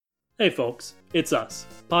Hey folks, it's us,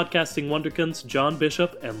 podcasting wonderkins John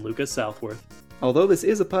Bishop and Lucas Southworth. Although this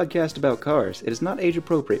is a podcast about cars, it is not age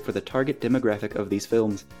appropriate for the target demographic of these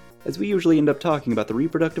films, as we usually end up talking about the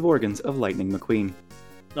reproductive organs of Lightning McQueen.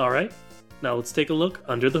 Alright, now let's take a look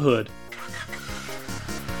under the hood.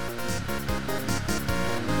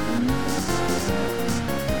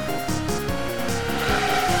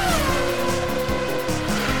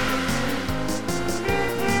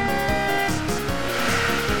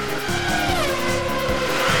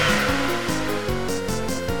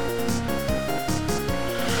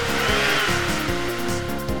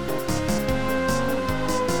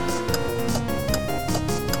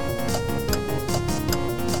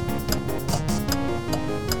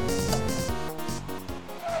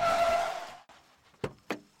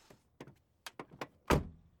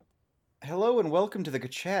 Hello and welcome to the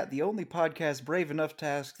Chat, the only podcast brave enough to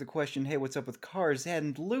ask the question, hey, what's up with cars?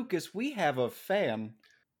 And Lucas, we have a fan.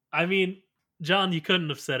 I mean, John, you couldn't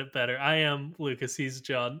have said it better. I am Lucas, he's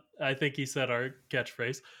John. I think he said our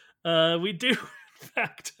catchphrase. We do, in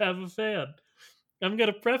fact, have a fan. I'm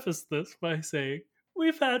going to preface this by saying,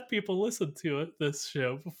 we've had people listen to this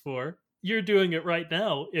show before. You're doing it right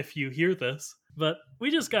now if you hear this. But we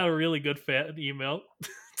just got a really good fan email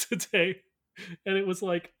today. And it was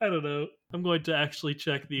like, I don't know, I'm going to actually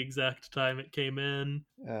check the exact time it came in.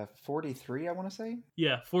 43, I want to say?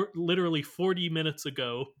 Yeah, literally 40 minutes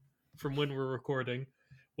ago from when we're recording.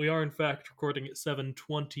 We are, in fact, recording at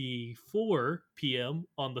 7:24 p.m.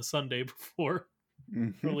 on the Sunday before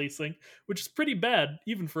releasing, which is pretty bad,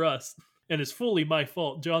 even for us, and is fully my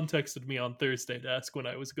fault. John texted me on Thursday to ask when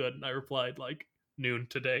I was good, and I replied, like, noon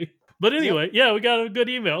today. But anyway, yeah, we got a good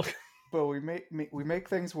email. But we make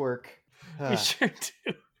things work. We sure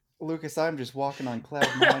do. Lucas, I'm just walking on cloud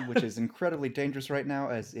nine, which is incredibly dangerous right now,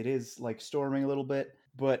 as it is, like, storming a little bit.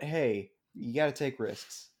 But hey, you gotta take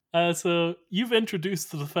risks. So you've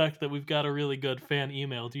introduced to the fact that we've got a really good fan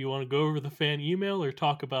email. Do you want to go over the fan email or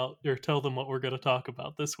tell them what we're going to talk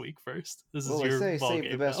about this week first? This is your save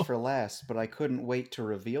ballgame the best now. for last, but I couldn't wait to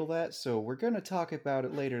reveal that, so we're going to talk about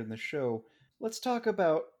it later in the show. Let's talk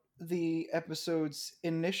about the episode's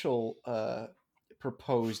initial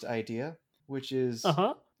proposed idea, which is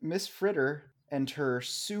Miss Fritter and her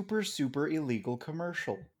super, super illegal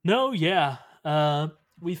commercial. No, yeah.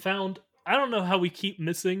 We found... I don't know how we keep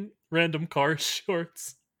missing random Cars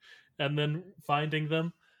shorts and then finding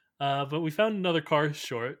them. But we found another Cars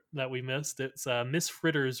short that we missed. It's Miss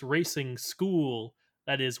Fritter's Racing School.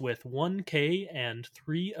 That is with 1K and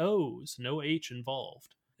 3 O's. No H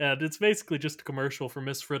involved. And it's basically just a commercial for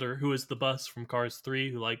Miss Fritter, who is the bus from Cars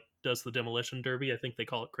 3, who does the demolition derby. I think they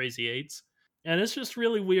call it Crazy Eights. And it's just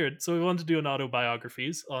really weird. So we wanted to do an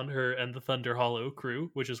Auto-Biographies on her and the Thunder Hollow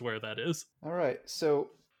crew, which is where that is. All right,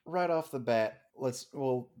 so right off the bat,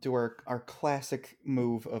 we'll do our classic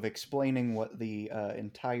move of explaining what the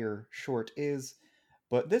entire short is.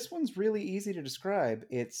 But this one's really easy to describe.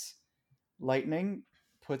 It's Lightning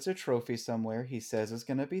puts a trophy somewhere he says is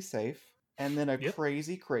going to be safe, and then a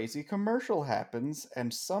crazy, crazy commercial happens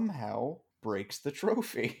and somehow breaks the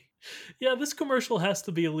trophy. Yeah, this commercial has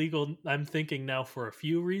to be illegal, I'm thinking now, for a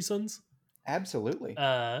few reasons. Absolutely.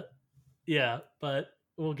 Yeah, but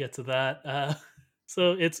we'll get to that.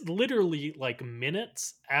 So it's literally like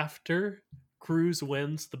minutes after Cruz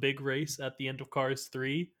wins the big race at the end of Cars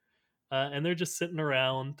 3. And they're just sitting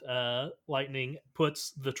around. Lightning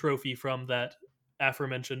puts the trophy from that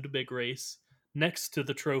aforementioned big race next to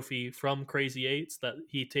the trophy from Crazy Eights that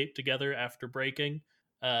he taped together after breaking.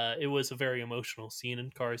 It was a very emotional scene in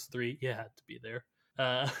Cars 3. You had to be there.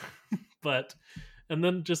 And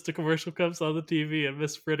then just a commercial comes on the TV and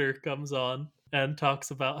Miss Fritter comes on and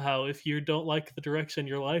talks about how if you don't like the direction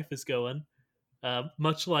your life is going,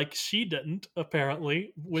 much like she didn't,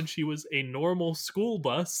 apparently, when she was a normal school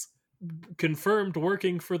bus, confirmed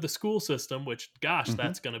working for the school system, which, gosh,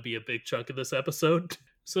 that's going to be a big chunk of this episode.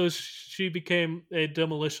 So she became a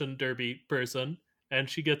demolition derby person, and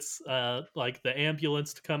she gets the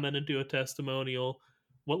ambulance to come in and do a testimonial.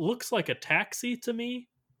 What looks like a taxi to me.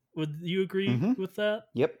 Would you agree with that?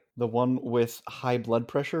 Yep, the one with high blood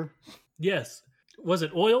pressure. Yes. Was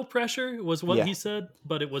it oil pressure? Was what he said,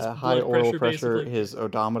 but it was high blood oil pressure. Basically. His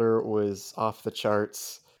odometer was off the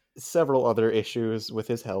charts. Several other issues with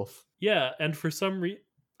his health. Yeah, and for some reason,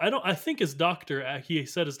 I think his doctor. He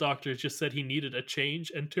said his doctor just said he needed a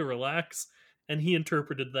change and to relax, and he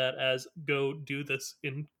interpreted that as go do this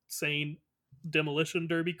insane demolition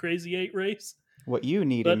derby Crazy 8 race. What you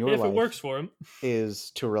need in your life, if it works for him, is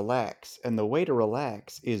to relax, and the way to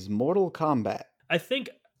relax is Mortal Kombat. I think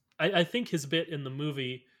his bit in the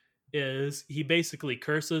movie is he basically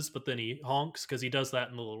curses, but then he honks because he does that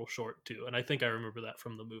in the little short too. And I think I remember that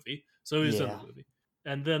from the movie. So he's in the Yeah. movie.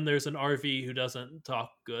 And then there's an RV who doesn't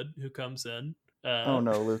talk good who comes in. Oh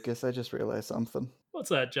no, Lucas, I just realized something. What's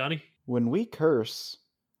that, Johnny? When we curse,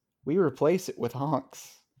 we replace it with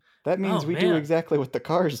honks. That means Oh we do man. exactly what the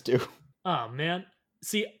cars do. Oh man.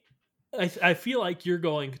 See, I feel like you're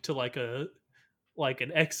going to like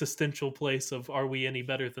an existential place of are we any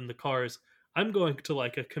better than the cars? I'm going to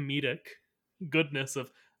like a comedic goodness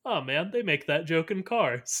of oh man, they make that joke in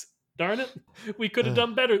Cars. Darn it, we could have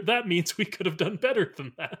done better. That means we could have done better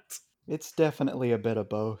than that. It's definitely a bit of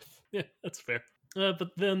both. Yeah, that's fair. But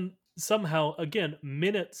then somehow, again,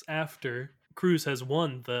 minutes after Cruz has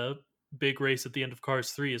won the big race at the end of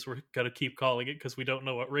Cars 3, as we're going to keep calling it because we don't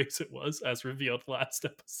know what race it was, as revealed last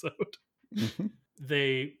episode, Mm-hmm.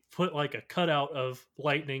 they put like a cutout of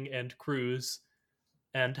Lightning and Cruz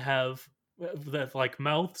and have that like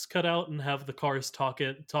mouths cut out and have the cars talk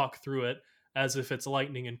through it as if it's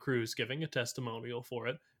Lightning and Cruz giving a testimonial for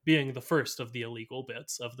it, being the first of the illegal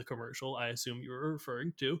bits of the commercial I assume you were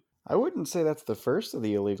referring to. I wouldn't say that's the first of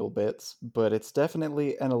the illegal bits, but it's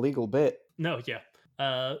definitely an illegal bit. No, yeah.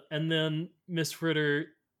 And then Miss Fritter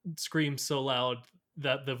screams so loud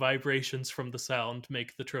that the vibrations from the sound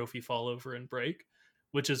make the trophy fall over and break,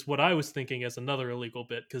 which is what I was thinking as another illegal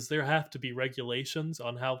bit, because there have to be regulations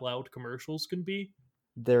on how loud commercials can be.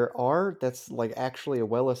 That's like actually a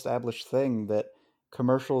well established thing that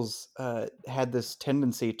commercials had this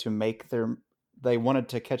tendency to they wanted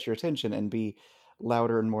to catch your attention and be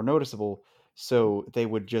louder and more noticeable. So they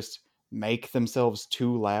would just make themselves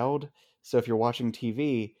too loud. So if you're watching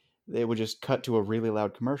TV, they would just cut to a really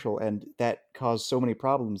loud commercial, and that caused so many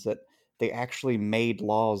problems that they actually made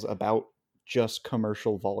laws about just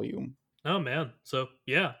commercial volume. Oh man. So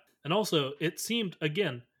yeah. And also it seemed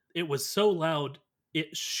again, it was so loud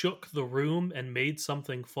it shook the room and made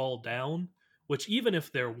something fall down, which even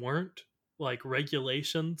if there weren't like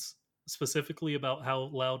regulations specifically about how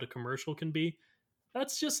loud a commercial can be,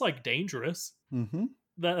 that's just like dangerous. Mm-hmm.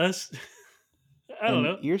 That's I don't And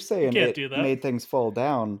know. you're You saying can't it do that. made things fall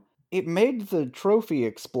down. It made the trophy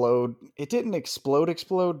explode. It didn't explode,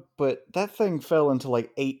 but that thing fell into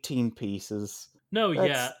like 18 pieces. No,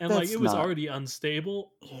 yeah, and like That's it was not. already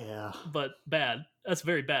unstable, Yeah. but bad. That's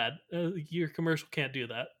very bad. Your commercial can't do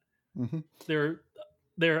that. Hmm. There,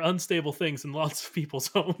 there are unstable things in lots of people's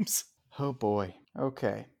homes. Oh boy.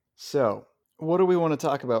 Okay. So, what do we want to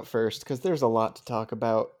talk about first? Because there's a lot to talk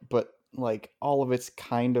about, but like all of it's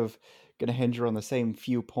kind of going to hinge on the same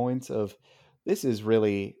few points of this is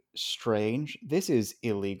really strange, this is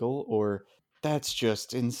illegal, or that's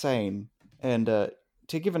just insane. And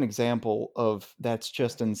to give an example of that's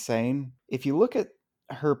just insane, if you look at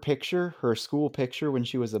her school picture when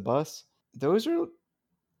she was a bus, those are,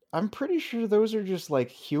 I'm pretty sure those are just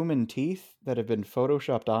like human teeth that have been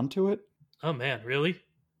photoshopped onto it. Oh man, really?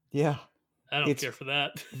 Yeah, I don't it's care for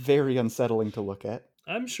that. very unsettling to look at.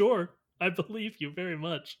 I'm sure. I believe you very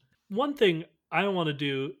much. One thing I want to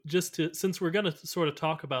do, just to since we're going to sort of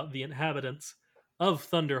talk about the inhabitants of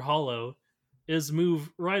Thunder Hollow, is move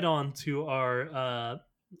right on to our.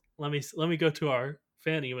 Let me go to our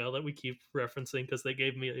fan email that we keep referencing because they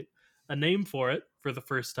gave me a name for it for the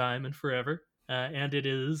first time in forever, and it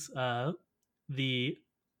is the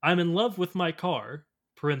 "I'm in love with my car"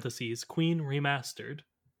 (parentheses Queen remastered)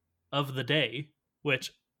 of the day,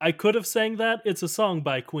 which I could have sang that. It's a song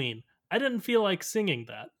by Queen. I didn't feel like singing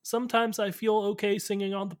that. Sometimes I feel okay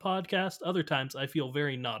singing on the podcast. Other times I feel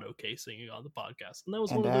very not okay singing on the podcast. And that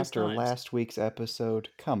was And one of those after times. last week's episode,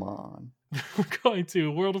 come on. We're going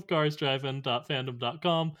to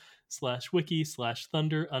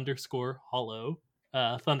worldofcarsdrivein.fandom.com/wiki/thunder_hollow.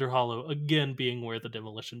 Thunder Hollow, again, being where the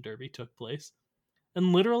Demolition Derby took place.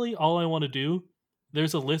 And literally all I want to do,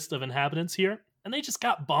 there's a list of inhabitants here, and they just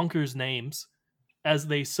got bonkers names, as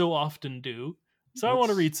they so often do. So I want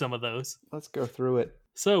to read some of those. Let's go through it.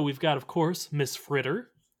 So we've got, of course, Miss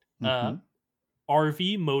Fritter, Mm-hmm.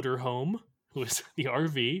 RV Motorhome, who is the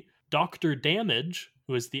RV, Dr. Damage,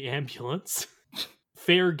 who is the ambulance,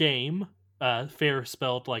 Fair Game, fair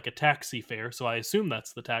spelled like a taxi fare, so I assume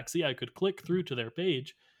that's the taxi. I could click through to their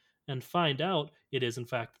page and find out it is in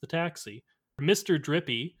fact the taxi. Mr.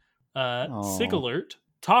 Drippy, Sig Alert,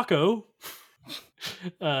 Taco,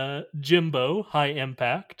 Jimbo, High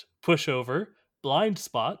Impact, Pushover, Blind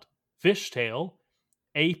Spot, Fishtail,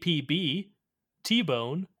 APB,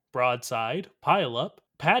 T-Bone, Broadside, Pile Up,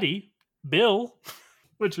 Patty, Bill,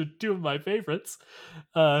 which are two of my favorites,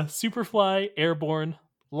 Superfly, Airborne,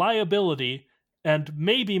 Liability, and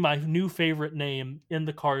maybe my new favorite name in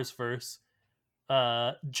the Cars verse,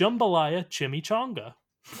 Jambalaya Chimichanga.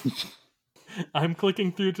 I'm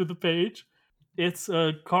clicking through to the page. It's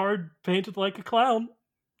a card painted like a clown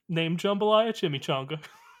named Jambalaya Chimichanga.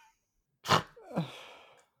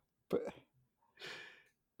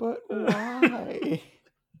 but why?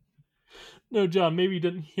 No, John, maybe you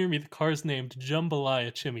didn't hear me. The car's named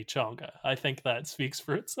Jambalaya Chimichanga. I think that speaks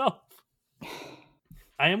for itself.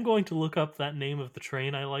 I am going to look up that name of the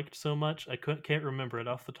train I liked so much. I can't remember it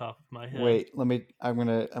off the top of my head. Wait, let me. I'm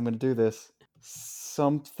gonna do this.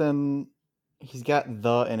 Something. He's got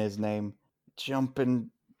the in his name. Jumping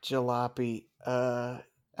jalopy.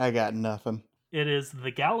 I got nothing. It is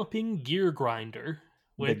the Galloping Gear Grinder,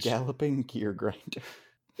 The which galloping gear grinder.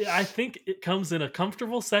 I think it comes in a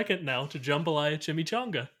comfortable second now to Jambalaya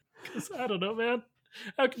Chimichanga. Because I don't know, man.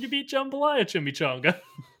 How can you beat Jambalaya Chimichanga?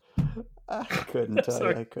 I couldn't tell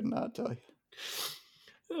Sorry. you. I could not tell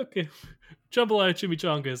you. Okay. Jambalaya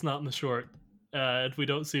Chimichanga is not in the short, and we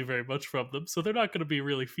don't see very much from them, so they're not going to be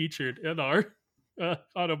really featured in our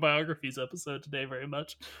Auto-Biographies episode today very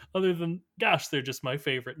much. Other than, gosh, they're just my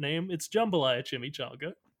favorite name. It's Jambalaya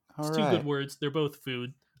Chimichanga. All It's two good right. words. They're both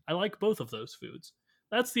food. I like both of those foods.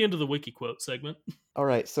 That's the end of the wiki quote segment. All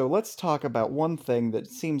right, so let's talk about one thing that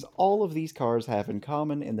seems all of these cars have in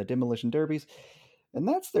common in the demolition derbies, and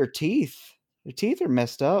that's their teeth. Their teeth are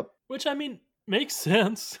messed up. Which, I mean, makes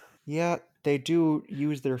sense. Yeah, they do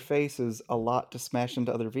use their faces a lot to smash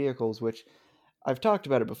into other vehicles, which I've talked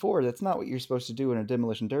about it before. That's not what you're supposed to do in a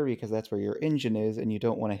demolition derby because that's where your engine is, and you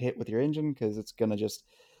don't want to hit with your engine because it's going to just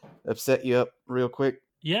upset you up real quick.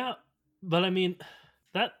 Yeah, but I mean,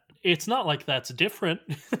 that it's not like that's different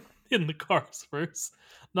in the cars verse.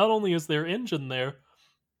 Not only is their engine there,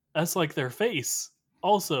 that's like their face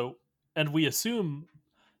also, and we assume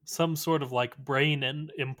some sort of like brain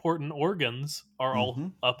and important organs are all Mm-hmm.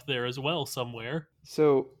 up there as well somewhere.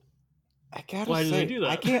 So I gotta Why do they say, do I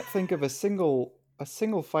that? can't think of a single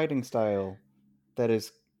fighting style that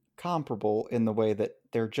is comparable in the way that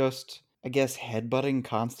they're just, I guess, headbutting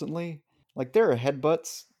constantly. Like there are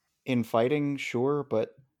headbutts in fighting, sure,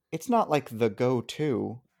 but it's not like the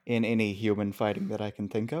go-to in any human fighting that I can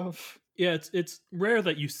think of. Yeah, it's rare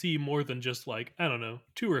that you see more than just like, I don't know,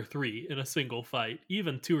 2 or 3 in a single fight.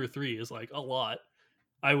 Even 2 or 3 is like a lot.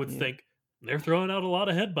 I would Yeah. think they're throwing out a lot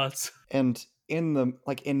of headbutts. And in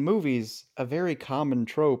movies, a very common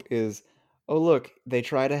trope is, oh look, they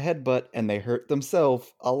tried a headbutt and they hurt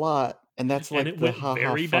themselves a lot, and that's And like it the went haha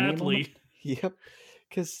very funny moment. badly. Yep,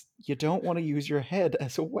 because you don't want to use your head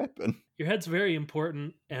as a weapon. Your head's very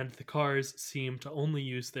important, and the cars seem to only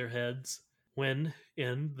use their heads when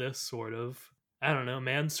in this sort of, I don't know,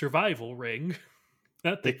 man survival ring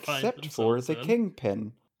that they find Except for themselves the in.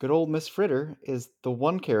 Kingpin. Good old Miss Fritter is the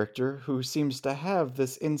one character who seems to have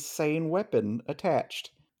this insane weapon attached.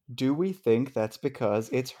 Do we think that's because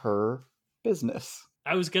it's her business?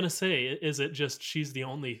 I was gonna say, is it just she's the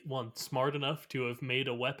only one smart enough to have made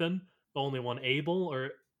a weapon, the only one able, or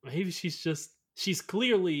maybe she's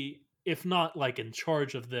clearly, if not like in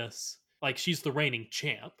charge of this, like she's the reigning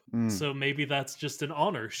champ. Mm. So maybe that's just an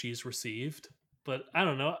honor she's received. But I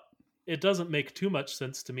don't know. It doesn't make too much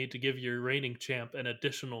sense to me to give your reigning champ an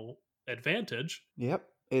additional advantage. Yep.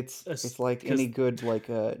 It's like any Because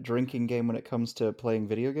good drinking game when it comes to playing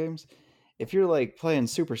video games. If you're like playing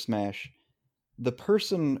Super Smash, the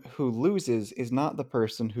person who loses is not the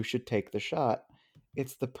person who should take the shot.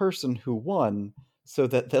 It's the person who won so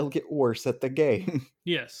that they'll get worse at the game.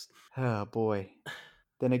 yes, Oh boy.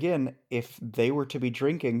 Then again, if they were to be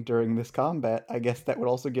drinking during this combat, I guess that would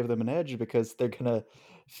also give them an edge because they're gonna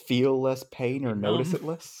feel less pain be or notice numb. it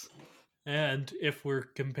less. And if we're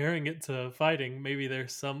comparing it to fighting, maybe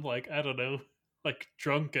there's some like, I don't know, like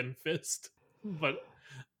drunken fist. But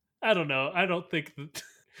I don't know. I don't think that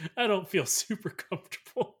I don't feel super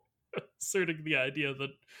comfortable asserting the idea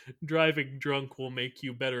that driving drunk will make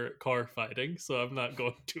you better at car fighting, so I'm not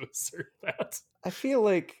going to assert that. I feel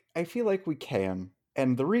like we can.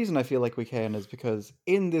 And the reason I feel like we can is because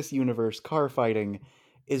in this universe, car fighting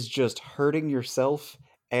is just hurting yourself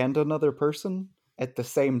and another person at the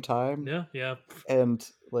same time. Yeah, yeah. And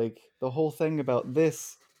like the whole thing about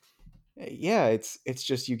this, yeah, it's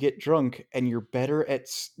just you get drunk and you're better at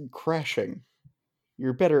crashing.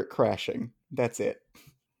 You're better at crashing. That's it.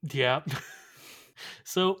 Yeah.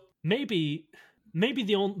 So maybe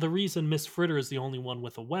the reason Miss Fritter is the only one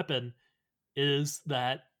with a weapon is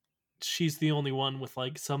that she's the only one with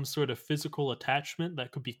like some sort of physical attachment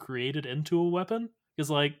that could be created into a weapon. Because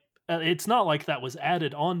like it's not like that was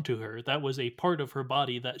added onto her. That was a part of her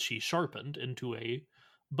body that she sharpened into a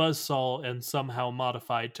buzzsaw and somehow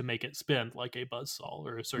modified to make it spin like a buzzsaw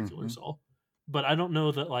or a circular Hmm. saw. But I don't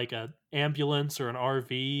know that like an ambulance or an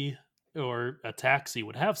RV or a taxi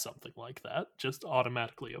would have something like that, just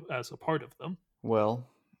automatically as a part of them. Well,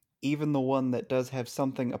 even the one that does have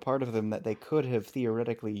something a part of them that they could have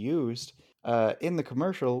theoretically used, in the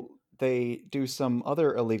commercial, they do some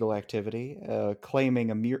other illegal activity,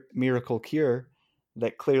 claiming a miracle cure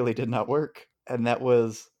that clearly did not work. And that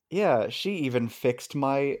was, yeah, she even fixed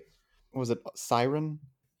my, was it siren?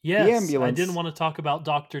 The Yes, I didn't ambulance. want to talk about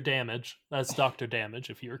Dr. Damage. That's Dr. Damage,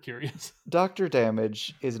 if you were curious. Dr.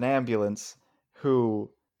 Damage is an ambulance who,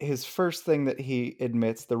 his first thing that he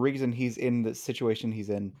admits, the reason he's in the situation he's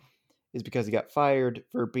in, is because he got fired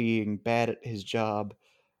for being bad at his job.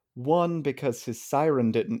 One, because his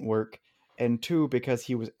siren didn't work, and two, because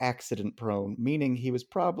he was accident prone, meaning he was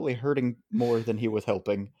probably hurting more than he was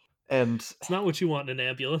helping. And It's not what you want in an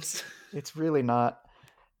ambulance. it's really not.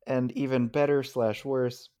 And even better slash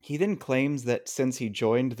worse, he then claims that since he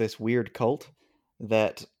joined this weird cult,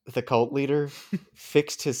 that the cult leader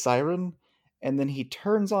fixed his siren, and then he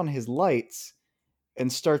turns on his lights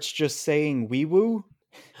and starts just saying wee woo.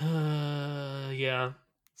 Yeah.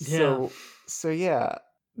 Yeah. So yeah,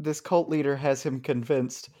 this cult leader has him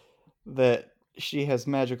convinced that she has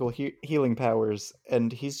magical healing powers,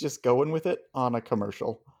 and he's just going with it on a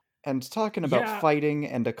commercial. And talking about Yeah. fighting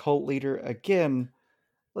and a cult leader again,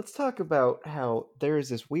 let's talk about how there is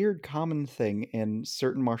this weird common thing in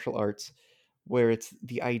certain martial arts where it's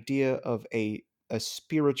the idea of a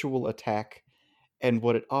spiritual attack, and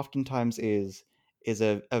what it oftentimes is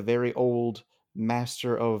a very old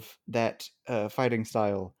master of that fighting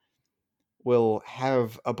style will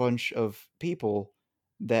have a bunch of people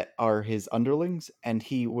that are his underlings, and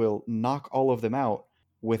he will knock all of them out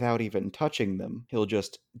without even touching them. He'll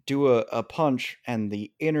just do a punch, and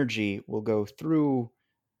the energy will go through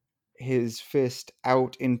his fist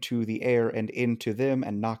out into the air and into them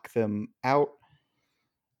and knock them out.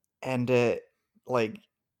 And like,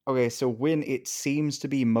 okay, so when it seems to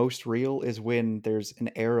be most real is when there's an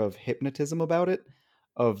air of hypnotism about it,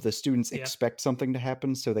 of the students Yeah. expect something to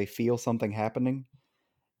happen so they feel something happening.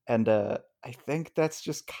 And I think that's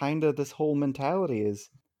just kind of this whole mentality is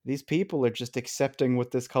these people are just accepting what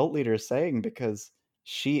this cult leader is saying because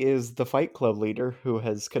she is the Fight Club leader who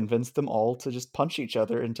has convinced them all to just punch each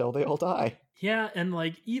other until they all die. Yeah, and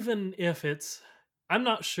like even if it's I'm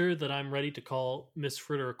not sure that I'm ready to call Miss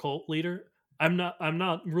Fritter a cult leader. I'm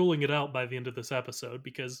not ruling it out by the end of this episode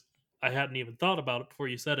because I hadn't even thought about it before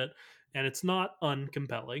you said it, and it's not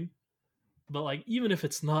uncompelling. But like even if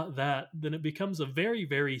it's not that, then it becomes a very,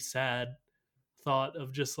 very sad thought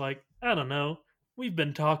of just like, I don't know, we've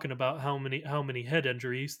been talking about how many head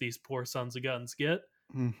injuries these poor sons of guns get.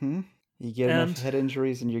 Mm-hmm. You get enough And head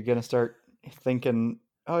injuries and you're gonna start thinking,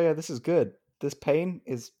 oh yeah, this is good. This pain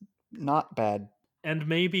is not bad. and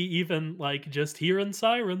maybe even like just hearing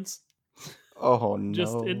sirens Oh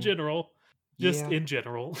just in no. general. Just Yeah. in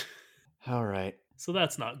general. All right. So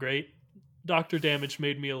that's not great. Dr. Damage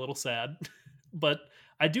made me a little sad. But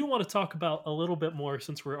I do want to talk about a little bit more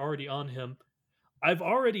since we're already on him. I've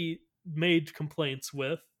already made complaints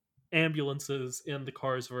with ambulances in the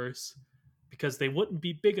Cars verse because they wouldn't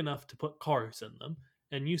be big enough to put cars in them.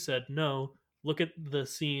 And you said, no, look at the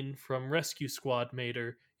scene from Rescue Squad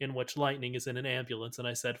Mater in which Lightning is in an ambulance. And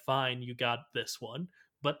I said, fine, you got this one.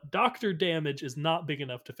 But Dr. Damage is not big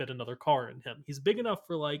enough to fit another car in him. He's big enough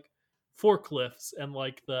for like forklifts and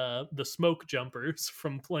like the smoke jumpers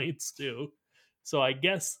from planes too. So I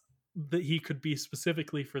guess that he could be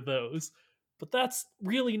specifically for those. But that's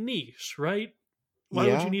really niche, right? Why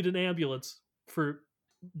would you Yeah. need an ambulance for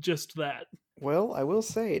just that? Well, I will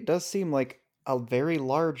say it does seem like a very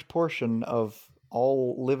large portion of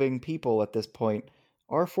all living people at this point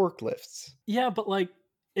are forklifts. Yeah, but like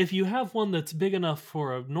if you have one that's big enough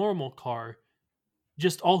for a normal car,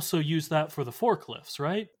 just also use that for the forklifts,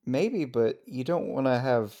 right? Maybe, but you don't want to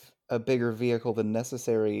have a bigger vehicle than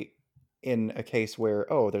necessary in a case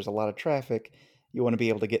where, oh, there's a lot of traffic. You want to be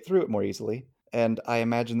able to get through it more easily. And I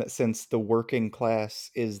imagine that since the working class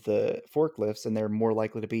is the forklifts and they're more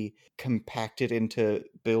likely to be compacted into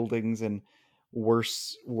buildings and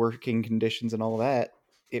worse working conditions and all that,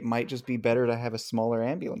 it might just be better to have a smaller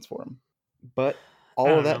ambulance for them. But I all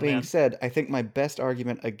of don't that know, being man. said, I think my best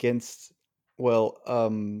argument against, well,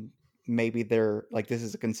 maybe they're like this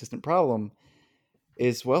is a consistent problem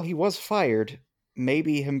is, well, he was fired.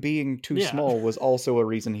 Maybe him being too Yeah. small was also a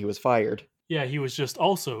reason he was fired. Yeah, he was just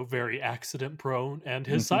also very accident prone and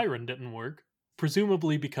his Hmm. siren didn't work,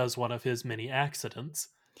 presumably because one of his many accidents.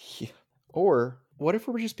 Yeah. Or what if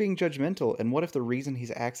we're just being judgmental? And what if the reason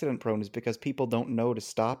he's accident prone is because people don't know to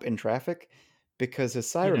stop in traffic because his You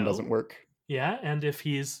siren doesn't know? work? Yeah, and if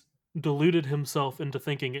he's deluded himself into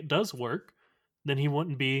thinking it does work, then he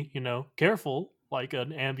wouldn't be, careful like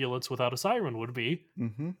an ambulance without a siren would be.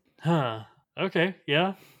 Mm-hmm. Huh. Okay,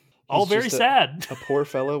 yeah. All He's very just sad. a poor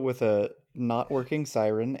fellow with a not working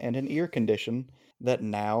siren and an ear condition that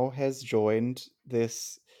now has joined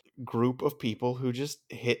this group of people who just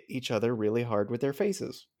hit each other really hard with their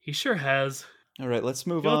faces. He sure has. All right, let's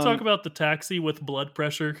move You want to talk on. about the taxi with blood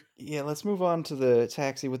pressure? Yeah, let's move on to the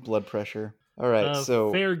taxi with blood pressure. All right,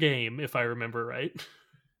 so Fair game, if I remember right.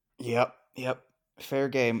 yep, fair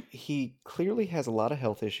game. He clearly has a lot of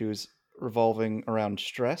health issues revolving around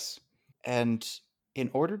stress, and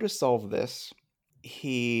in order to solve this,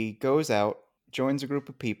 he goes out, joins a group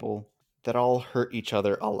of people that all hurt each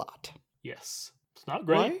other a lot. Yes. It's not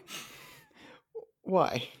great.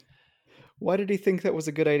 Why? Why? Why did he think that was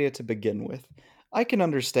a good idea to begin with? I can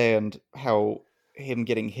understand how him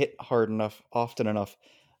getting hit hard enough, often enough,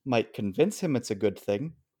 might convince him it's a good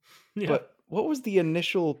thing. Yeah. But what was the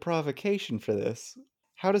initial provocation for this?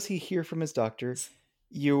 How does he hear from his doctor,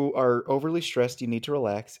 you are overly stressed, you need to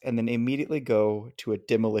relax, and then immediately go to a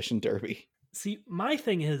demolition derby? See, my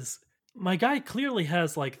thing is, my guy clearly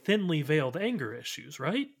has like thinly veiled anger issues,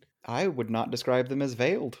 right? I would not describe them as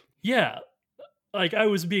veiled. Yeah. Like I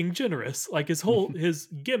was being generous. Like his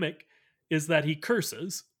gimmick is that he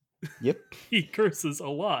curses. Yep. He curses a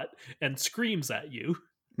lot and screams at you.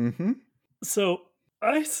 Mm-hmm. So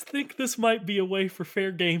I think this might be a way for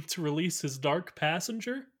Fair Game to release his dark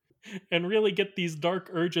passenger and really get these dark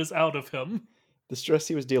urges out of him. The stress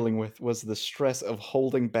he was dealing with was the stress of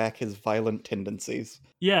holding back his violent tendencies.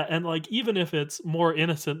 Yeah, and like even if it's more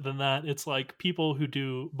innocent than that, it's like people who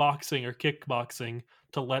do boxing or kickboxing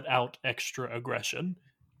to let out extra aggression,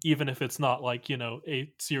 even if it's not like,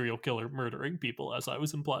 a serial killer murdering people, as I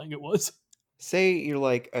was implying it was. Say you're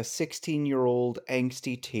like a 16-year-old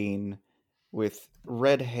angsty teen with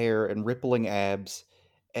red hair and rippling abs,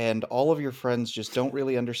 and all of your friends just don't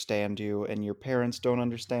really understand you, and your parents don't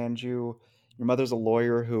understand you. Your mother's a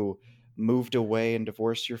lawyer who moved away and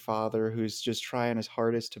divorced your father, who's just trying his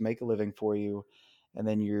hardest to make a living for you, and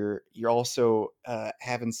then you're also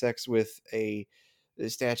having sex with a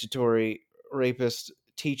statutory rapist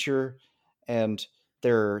teacher, and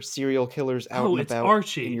there are serial killers out Oh, and it's about in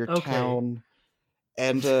Archie. your Okay. town,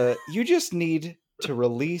 and you just need to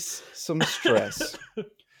release some stress.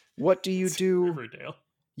 What do you It's do? Riverdale.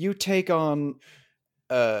 You take on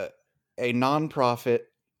a nonprofit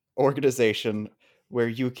organization where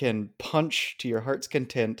you can punch to your heart's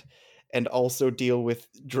content and also deal with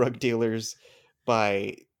drug dealers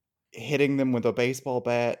by hitting them with a baseball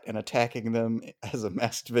bat and attacking them as a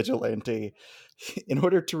masked vigilante in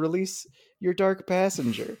order to release your dark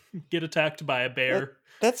passenger. Get attacked by a bear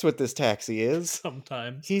That's what this taxi is.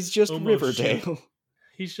 sometimes. He's just Almost Riverdale.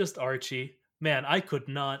 He's just Archie. Man, I could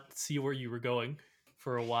not see where you were going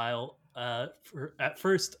for a while. At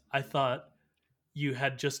first, I thought you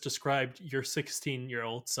had just described your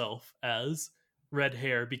 16-year-old self as red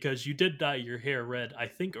hair because you did dye your hair red, I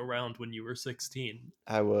think, around when you were 16.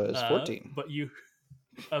 I was 14. But you...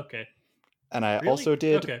 Okay. And I Really? also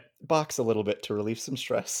did Okay. box a little bit to relieve some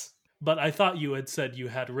stress. But I thought you had said you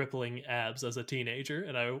had rippling abs as a teenager,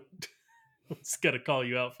 and I was going to call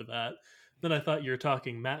you out for that. Then I thought you were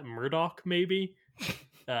talking Matt Murdock, maybe.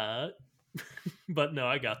 But no,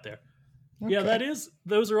 I got there. Okay. Yeah,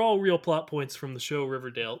 those are all real plot points from the show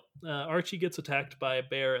Riverdale. Archie gets attacked by a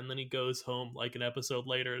bear, and then he goes home like an episode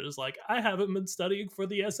later and is like, I haven't been studying for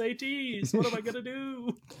the SATs. What am I going to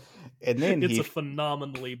do? And then it's a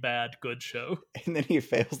phenomenally bad good show. And then he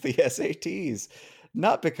fails the SATs.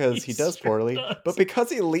 Not because he does poorly, does. but because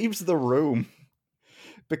he leaves the room.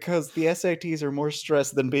 Because the SATs are more stress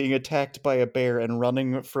than being attacked by a bear and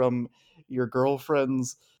running from your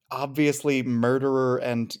girlfriend's obviously murderer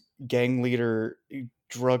and gang leader,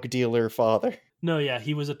 drug dealer father. No, yeah,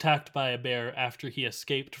 he was attacked by a bear after he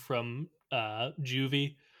escaped from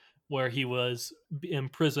juvie, where he was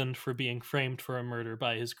imprisoned for being framed for a murder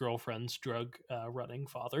by his girlfriend's drug running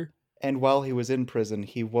father. And while he was in prison,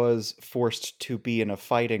 he was forced to be in a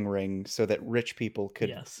fighting ring so that rich people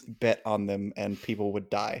could bet on them and people would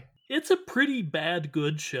die. It's a pretty bad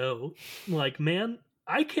good show. Like, man,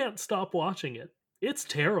 I can't stop watching it. It's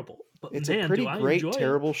terrible. But it's man, a pretty do I great, enjoy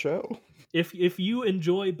terrible it. show. If you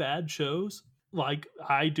enjoy bad shows, like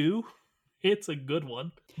I do, it's a good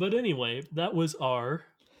one. But anyway, that was our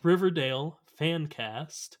Riverdale fan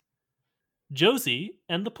cast. Josie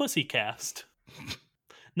and the Pussy cast.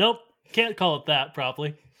 Nope, can't call it that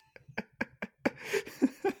properly.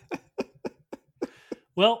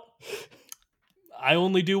 Well, I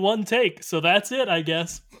only do one take, so that's it, I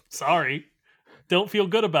guess. Sorry. Don't feel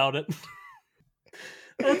good about it.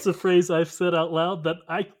 That's a phrase I've said out loud that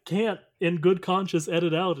I can't, in good conscience,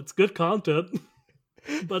 edit out. It's good content,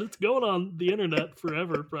 but it's going on the internet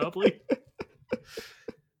forever, probably.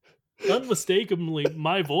 Unmistakably,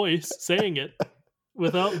 my voice saying it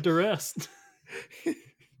without duress.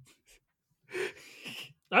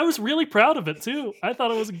 I was really proud of it, too. I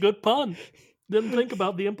thought it was a good pun. Didn't think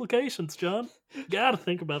about the implications, John. Gotta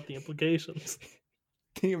think about the implications.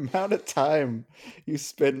 The amount of time you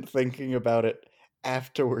spend thinking about it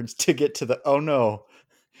afterwards to get to the, oh no,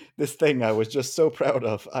 this thing I was just so proud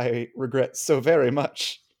of, I regret so very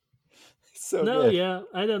much. So No, good. yeah,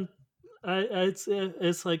 I didn't.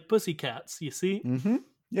 It's like Pussycats, you see? Mm-hmm.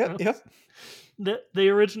 Yep, yep. That they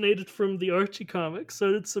originated from the Archie comics.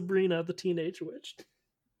 So did Sabrina the Teenage Witch.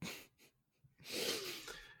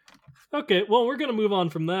 Okay, well, we're gonna move on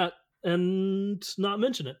from that and not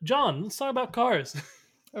mention it. John, let's talk about cars.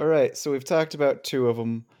 All right, so we've talked about two of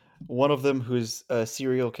them. One of them who's a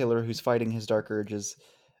serial killer who's fighting his dark urges.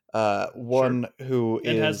 One who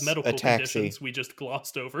and has is a medical taxi. conditions we just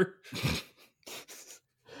glossed over.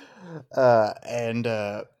 And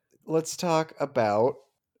let's talk about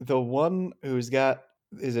the one who's got,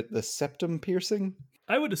 is it the septum piercing?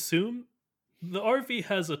 I would assume the RV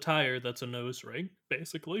has a tire that's a nose ring,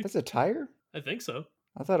 basically. That's a tire? I think so.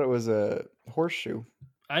 I thought it was a horseshoe.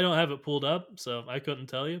 I don't have it pulled up, so I couldn't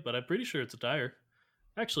tell you, but I'm pretty sure it's a tire.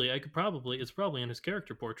 Actually, it's probably in his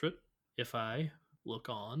character portrait. If I look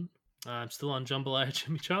on, I'm still on Jambalaya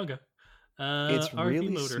Chimichanga. It's RV really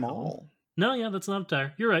motorhome. small. No, yeah, that's not a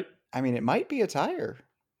tire. You're right. I mean, it might be a tire.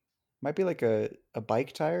 Might be like a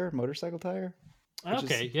bike tire, motorcycle tire.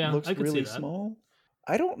 Okay, yeah, looks I could really see that. small.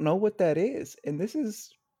 I don't know what that is, and this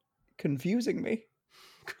is confusing me.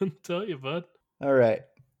 Couldn't tell you, bud. All right.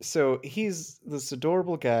 So he's this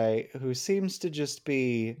adorable guy who seems to just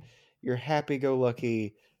be your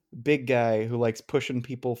happy-go-lucky big guy who likes pushing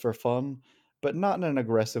people for fun, but not in an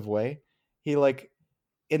aggressive way. He, like,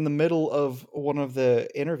 in the middle of one of the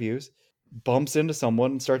interviews, bumps into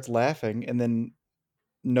someone, starts laughing, and then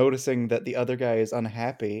noticing that the other guy is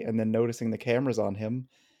unhappy, and then noticing the cameras on him,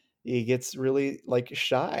 he gets really, like,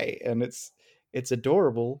 shy, and it's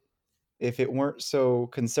adorable if it weren't so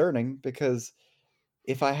concerning, because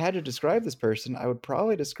if I had to describe this person, I would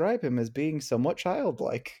probably describe him as being somewhat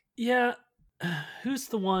childlike. Yeah, who's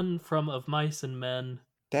the one from Of Mice and Men?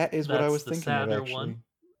 That is what I That's was the thinking of, sadder actually. one.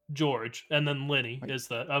 George, and then Lenny Like, is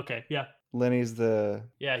the okay. Yeah, Lenny's the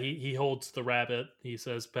yeah. He holds the rabbit. He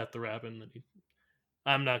says, "Pet the rabbit." And then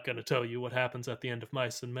I'm not going to tell you what happens at the end of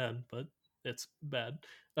Mice and Men, but it's bad.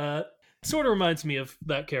 Sort of reminds me of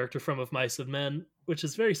that character from Of Mice and Men, which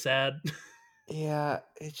is very sad. yeah.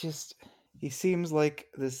 It just he seems like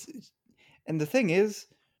this, and the thing is,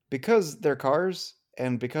 because they're cars,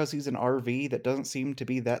 and because he's an RV that doesn't seem to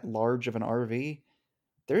be that large of an RV,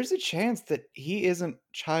 there's a chance that he isn't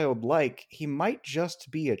childlike. He might just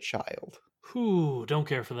be a child. Whew, don't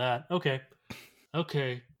care for that. Okay.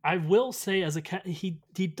 Okay. I will say as a cat he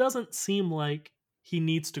doesn't seem like he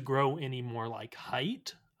needs to grow any more like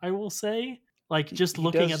height, I will say. Like just He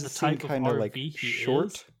looking does at the seem type of kind of RV like he short.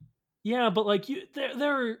 is. Yeah, but like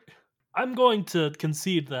there I'm going to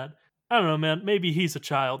concede that I don't know, man, maybe he's a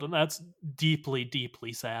child and that's deeply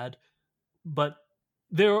deeply sad. But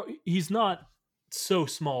he's not so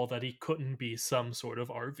small that he couldn't be some sort of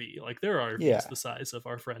RV. Like there are RVs Yeah. the size of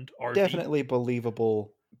our friend RV. Definitely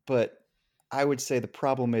believable, but I would say the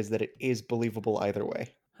problem is that it is believable either way.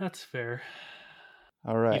 That's fair.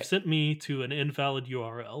 All right. You've sent me to an invalid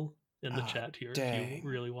URL in the Ah, chat here if dang. you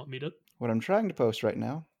really want me to. What I'm trying to post right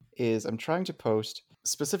now is I'm trying to post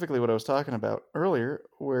specifically what I was talking about earlier,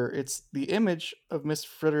 where it's the image of Miss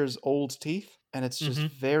Fritter's old teeth, and it's just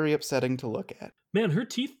very upsetting to look at. Man, her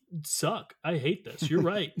teeth suck. I hate this. You're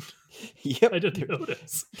right. Yep. I didn't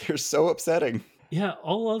notice. They're so upsetting. Yeah,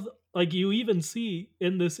 all of like you even see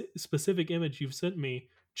in this specific image you've sent me,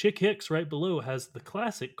 Chick Hicks right below has the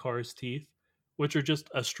classic Cars teeth, which are just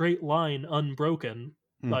a straight line, unbroken,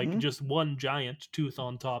 like just one giant tooth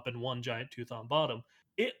on top and one giant tooth on bottom.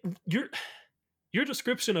 It your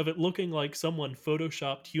description of it looking like someone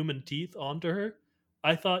photoshopped human teeth onto her,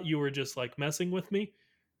 I thought you were just like messing with me.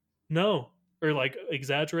 No, or like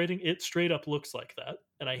exaggerating. It straight up looks like that,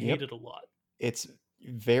 and I hate it a lot. It's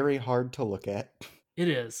very hard to look at. It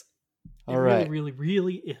is. It All right. really,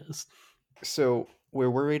 really is. So we're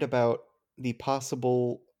worried about the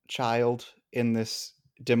possible child in this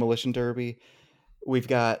demolition derby. We've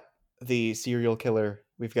got the serial killer.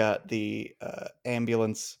 We've got the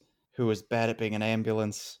ambulance who was bad at being an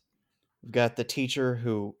ambulance. We've got the teacher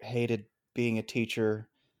who hated being a teacher.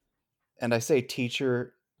 And I say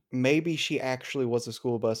teacher maybe she actually was a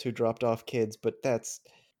school bus who dropped off kids, but that's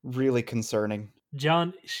really concerning.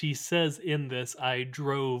 John, she says in this, I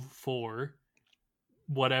drove for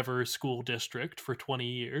whatever school district for 20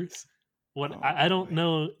 years. What Oh I don't boy.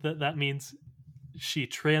 know that that means she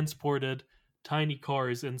transported tiny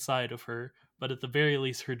cars inside of her, but at the very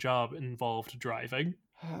least, her job involved driving.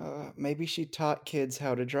 Maybe she taught kids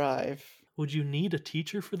how to drive. Would you need a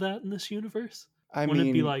teacher for that in this universe? I Wouldn't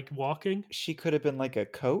it be mean, like walking? she could have been like a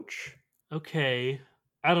coach. Okay.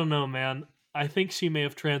 I don't know, man. I think she may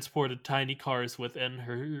have transported tiny cars within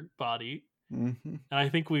her body. Hmm. And I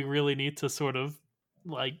think we really need to sort of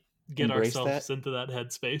like get Embrace ourselves that. into that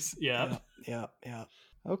headspace. Yeah. Yeah, yeah,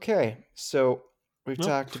 yeah. Okay, so we've Nope.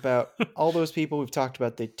 talked about all those people. We've talked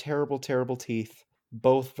about the terrible, terrible teeth,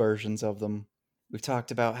 both versions of them. We've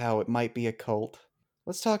talked about how it might be a cult.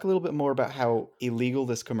 Let's talk a little bit more about how illegal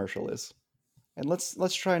this commercial is. And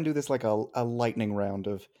let's try and do this like a lightning round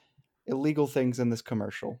of illegal things in this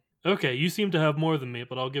commercial. Okay, you seem to have more than me,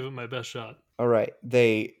 but I'll give it my best shot. All right.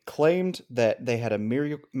 They claimed that they had a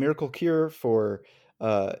miracle cure for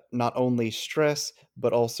not only stress,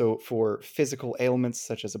 but also for physical ailments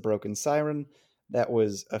such as a broken siren. That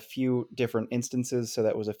was a few different instances, so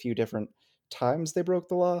that was a few different times they broke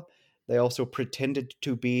the law. They also pretended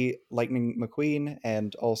to be Lightning McQueen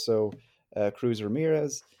and also Cruz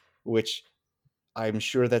Ramirez, which I'm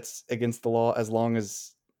sure that's against the law as long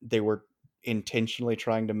as they were intentionally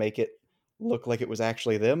trying to make it look like it was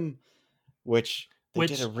actually them, which they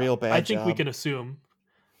did a Which real I bad think we job. can assume.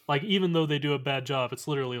 Like, even though they do a bad job, it's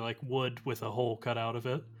literally like wood with a hole cut out of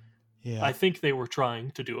it. I Yeah. think they were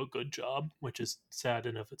trying to do a good job, which is sad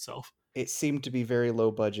in of itself. It seemed to be very low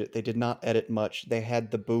budget. They did not edit much. They had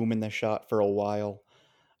the boom in the shot for a while.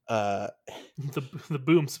 Uh, The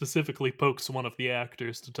boom specifically pokes one of the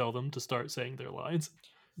actors to tell them to start saying their lines.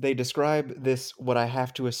 they describe this, what I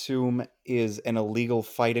have to assume is an illegal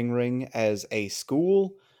fighting ring, as a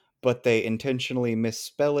school, but they intentionally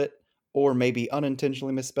misspell it, or maybe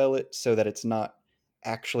unintentionally misspell it, so that it's not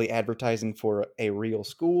actually advertising for a real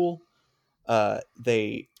school.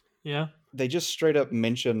 They Yeah. they just straight up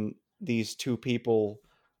mention these two people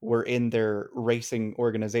were in their racing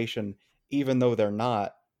organization, even though they're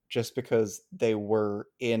not, just because they were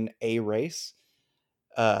in a race.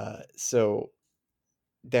 So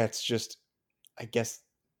that's just, I guess,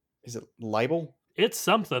 is it libel? It's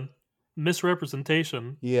something.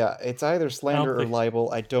 Misrepresentation. Yeah, it's either I don't slander or think.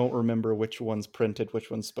 libel. I don't remember which one's printed, which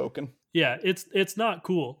one's spoken. Yeah, it's not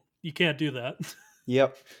cool. You can't do that.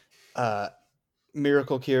 Yep. Uh,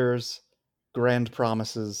 miracle cures, grand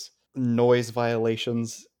promises, noise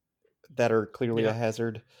violations that are clearly a Yeah.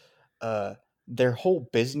 hazard. Uh, their whole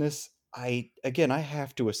business, I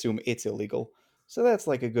have to assume it's illegal. So that's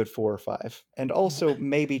like a good 4 or 5. And also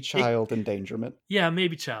maybe It, child endangerment. yeah,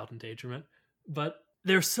 maybe child endangerment, but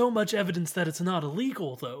there's so much evidence that it's not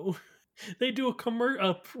illegal though. They do a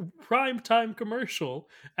prime time commercial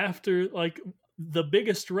after like the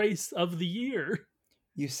biggest race of the year,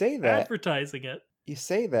 You say that, advertising it. you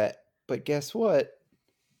say that, but guess what?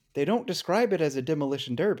 They don't describe it as a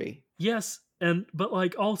demolition derby. Yes, and but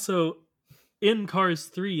like also in Cars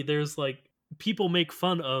 3 there's like people make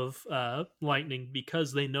fun of Lightning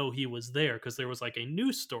because they know he was there because there was like a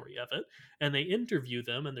news story of it and they interview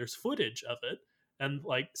them and there's footage of it and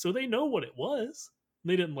like so they know what it was.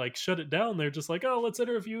 They didn't like shut it down. They're just like, "Oh, let's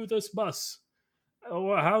interview this bus.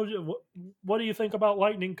 Oh, what do you think about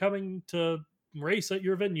Lightning coming to race at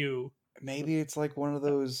your venue?" Maybe it's like one of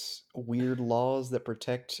those weird laws that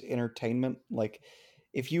protect entertainment. Like,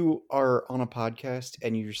 if you are on a podcast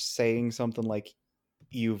and you're saying something like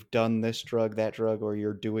you've done this drug, that drug, or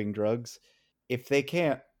you're doing drugs, if they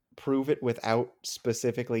can't prove it without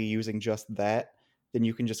specifically using just that, then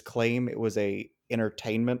you can just claim it was a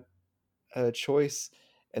entertainment choice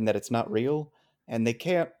and that it's not real. And they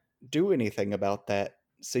can't do anything about that.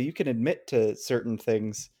 So you can admit to certain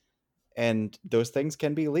things and those things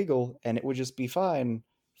can be legal and it would just be fine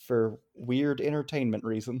for weird entertainment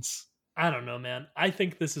reasons. I don't know, man. I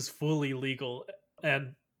think this is fully legal,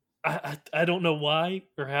 and I don't know why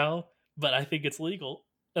or how, but I think it's legal,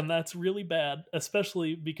 and that's really bad.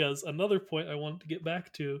 Especially because another point I wanted to get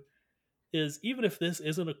back to is even if this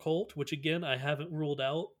isn't a cult, which again I haven't ruled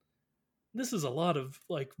out, this is a lot of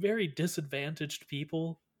like very disadvantaged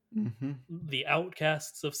people, Mm-hmm. the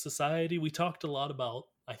outcasts of society. We talked a lot about,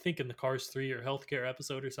 I think in the Cars 3 or healthcare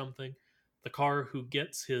episode or something, the car who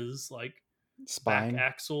gets his like back Spine.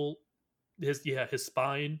 axle, his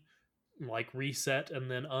spine like reset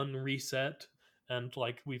and then unreset, and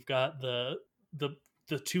like we've got the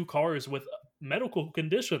the two cars with medical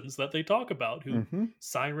conditions that they talk about, who Mm-hmm.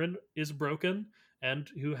 siren is broken and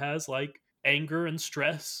who has like anger and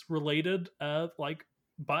stress related like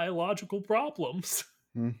biological problems.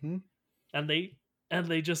 Mm-hmm. And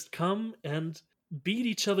they just come and beat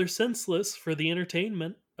each other senseless for the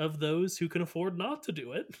entertainment of those who can afford not to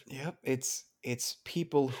do it. Yep. It's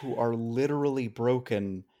people who are literally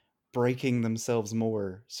broken breaking themselves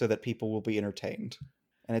more so that people will be entertained.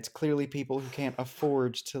 And it's clearly people who can't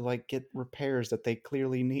afford to like get repairs that they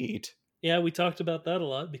clearly need. Yeah, we talked about that a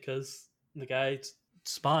lot because the guy's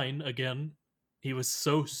spine again, he was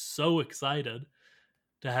so excited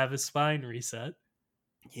to have his spine reset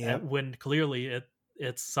Yep. when clearly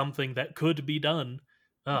it's something that could be done.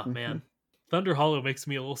 Oh Mm-hmm. man, Thunder Hollow makes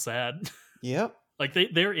me a little sad. Yep. Like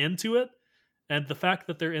they're into it, and the fact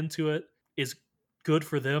that they're into it is good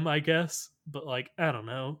for them, I guess. But like I don't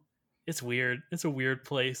know, it's weird. It's a weird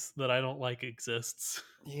place that I don't like exists.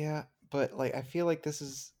 Yeah, but like I feel like this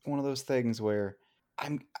is one of those things where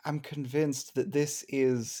I'm convinced that this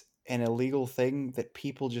is an illegal thing that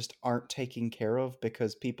people just aren't taking care of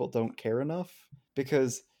because people don't care enough.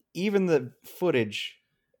 Because even the footage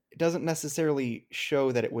doesn't necessarily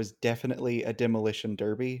show that it was definitely a demolition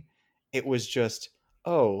derby. It was just,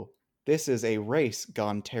 oh, this is a race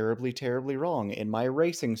gone terribly, terribly wrong in my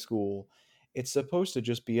racing school. It's supposed to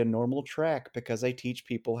just be a normal track because I teach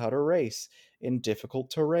people how to race in difficult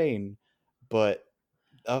terrain. But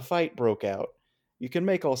a fight broke out. You can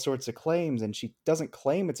make all sorts of claims, and she doesn't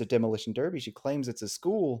claim it's a demolition derby. She claims it's a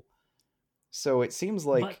school. So it seems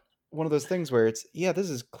But like one of those things where it's, yeah, this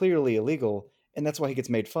is clearly illegal, and that's why he gets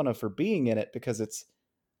made fun of for being in it because it's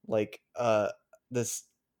like this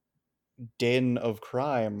den of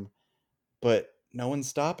crime, but no one's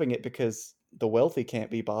stopping it because the wealthy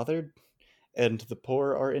can't be bothered and the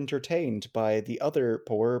poor are entertained by the other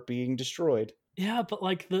poor being destroyed. yeah, but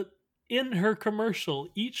like the in her commercial,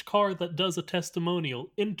 each car that does a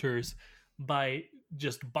testimonial enters by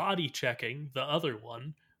just body checking the other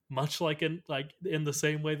one, much like in the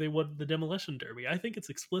same way they would the demolition derby. I think it's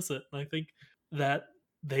explicit, and I think that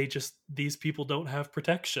these people don't have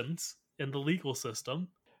protections in the legal system.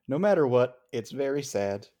 No matter what, it's very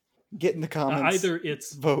sad. Get in the comments, Either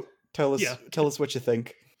it's vote, yeah, tell us what you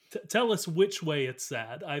think. tell us which way it's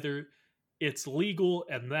sad. Either it's legal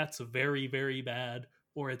and that's very, very bad,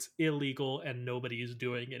 or it's illegal and nobody is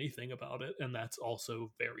doing anything about it, and that's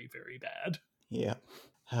also very, very bad. Yeah.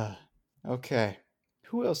 Okay.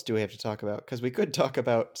 Who else do we have to talk about? Because we could talk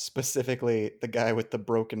about specifically the guy with the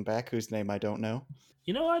broken back whose name I don't know.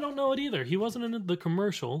 I don't know it either. He wasn't in the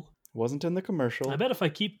commercial. Wasn't in the I commercial. bet if I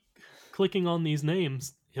keep clicking on these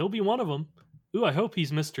names, he'll be one of them. Ooh, I hope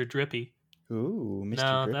he's Mr. Drippy. Ooh, Mr.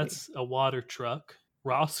 No, Drippy. that's a water truck.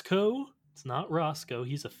 Roscoe? It's not Roscoe.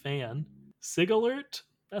 He's a fan. Sigalert?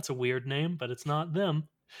 That's a weird name, but it's not them.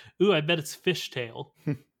 Ooh, I bet it's Fishtail.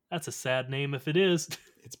 That's a sad name if it is.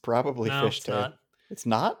 It's probably No, it's Fishtail. not. It's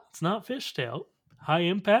not? It's not Fishtail. High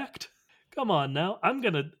Impact? Come on now.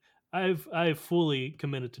 I've fully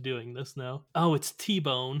committed to doing this now. Oh, it's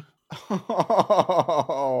T-Bone.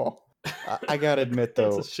 Oh, I gotta admit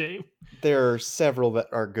That's a though, shame. there are several that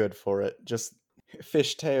are good for it. Just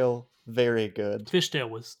Fishtail, very good. Fishtail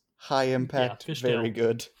was High yeah, Impact, very Fishtail.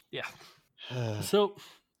 good. Yeah. So,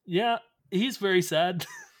 yeah, he's very sad.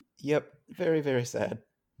 Yep, very, very sad.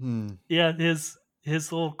 Yeah,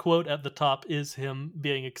 his little quote at the top is him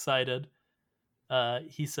being excited.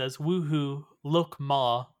 He says, "Woohoo! Look,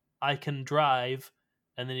 ma, I can drive,"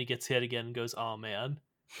 and then he gets hit again and goes, "Oh man."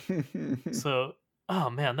 So, oh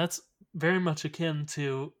man, that's very much akin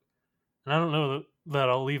to, and I don't know that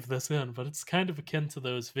I'll leave this in, but it's kind of akin to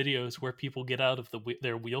those videos where people get out of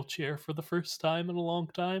their wheelchair for the first time in a long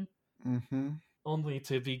time, Mm-hmm. only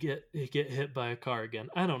to get hit by a car again.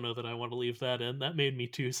 I don't know that I want to leave that in. That made me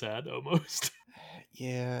too sad almost.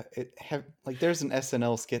 Yeah, there's an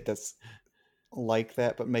SNL skit that's like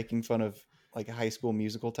that, but making fun of like High School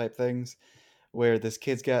Musical type things, where this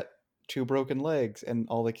kid's got two broken legs, and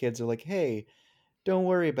all the kids are like, "Hey, don't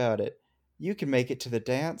worry about it. You can make it to the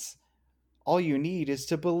dance. All you need is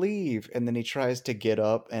to believe." And then he tries to get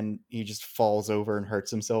up, and he just falls over and hurts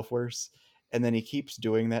himself worse. And then he keeps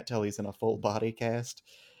doing that till he's in a full body cast.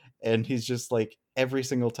 And he's just like, every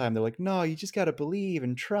single time they're like, "No, you just gotta believe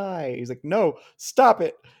and try." He's like, "No, stop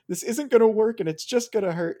it. This isn't gonna work, and it's just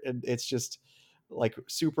gonna hurt." And it's just like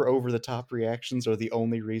super over the top reactions are the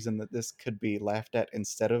only reason that this could be laughed at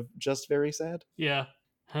instead of just very sad. Yeah.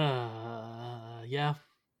 Yeah.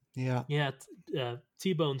 Yeah. Yeah.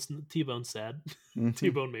 T-Bone's sad. Hmm.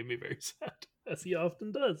 T-Bone made me very sad, as he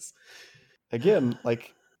often does. Again,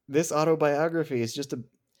 like this autobiography is just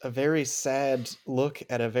a very sad look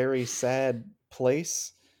at a very sad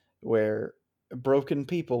place where broken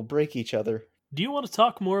people break each other. Do you want to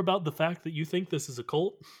talk more about the fact that you think this is a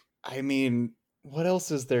cult? I mean, what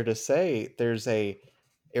else is there to say? There's a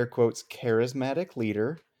air quotes charismatic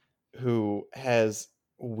leader who has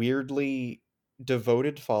weirdly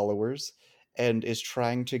devoted followers and is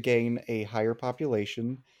trying to gain a higher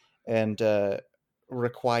population and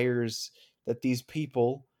requires that these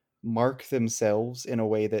people mark themselves in a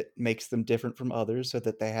way that makes them different from others so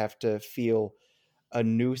that they have to feel a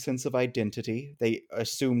new sense of identity. They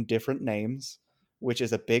assume different names, which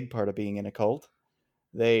is a big part of being in a cult.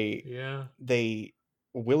 They Yeah. they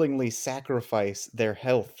willingly sacrifice their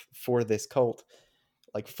health for this cult,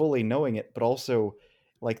 like fully knowing it, but also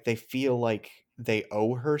like they feel like they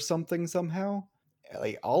owe her something somehow.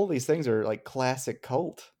 Like all these things are like classic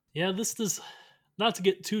cult. Yeah, this does not to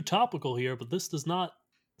get too topical here, but this does not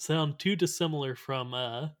sound too dissimilar from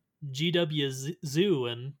GW Zoo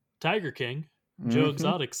and Tiger King, Joe Mm-hmm.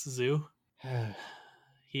 Exotic's zoo.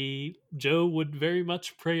 Joe would very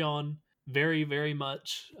much prey on very, very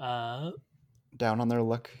much Down on their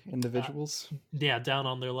luck uh, individuals. yeah, down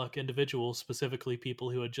on their luck individuals, specifically people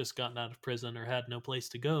who had just gotten out of prison or had no place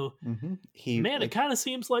to go. Mm-hmm. He Man, it like kind of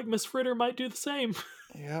seems like Miss Fritter might do the same.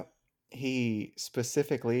 yeah. He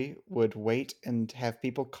specifically would wait and have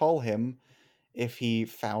people call him if he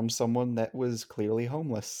found someone that was clearly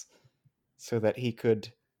homeless, so that he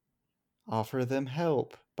could offer them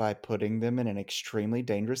help by putting them in an extremely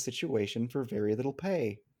dangerous situation for very little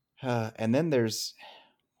pay. And then there's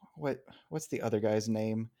what's the other guy's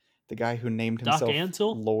name? The guy who named Doc himself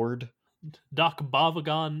Ansel, Lord. Doc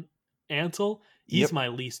Bavagon Ansel, he's Yep. my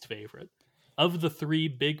least favorite. Of the three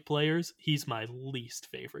big players, he's my least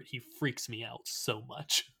favorite. He freaks me out so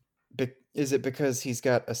much. Is it because he's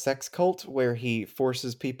got a sex cult where he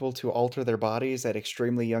forces people to alter their bodies at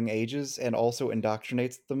extremely young ages and also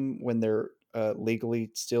indoctrinates them when they're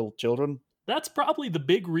legally still children? That's probably the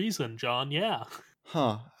big reason, John. Yeah.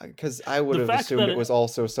 Huh, because I would The have fact assumed that it was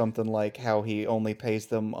also something like how he only pays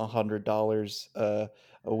them $100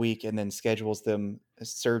 a week and then schedules them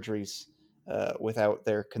surgeries without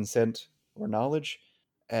their consent or knowledge,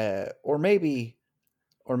 uh, or maybe,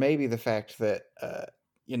 or maybe the fact that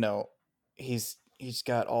you know he's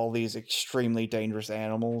got all these extremely dangerous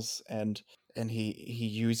animals and he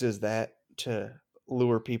uses that to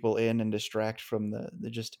lure people in and distract from the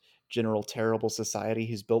just general terrible society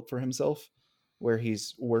he's built for himself where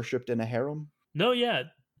he's worshipped in a harem. no, yeah,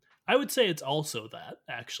 I would say it's also that,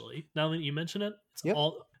 actually. Now that you mention it, it's Yep.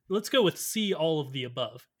 all. Let's go with C, all of the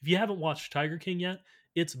above. If you haven't watched Tiger King yet,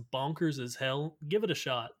 it's bonkers as hell. Give it a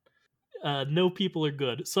shot. No people are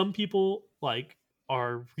good. Some people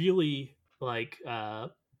are really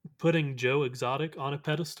putting Joe Exotic on a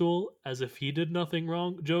pedestal as if he did nothing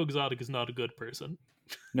wrong. Joe Exotic is not a good person.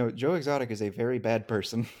 No, Joe Exotic is a very bad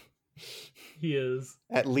person. He is.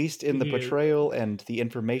 At least in the He is. portrayal and the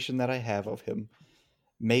information that I have of him.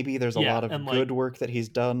 Maybe there's a Yeah, lot of and good work that he's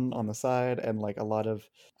done on the side and like a lot of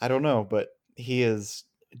I don't know, but he is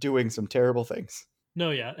doing some terrible things.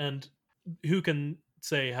 no, yeah, and who can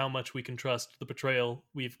say how much we can trust the portrayal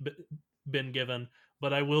been given?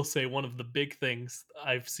 But I will say one of the big things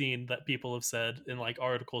I've seen that people have said in like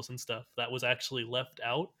articles and stuff that was actually left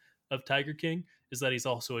out of Tiger King is that he's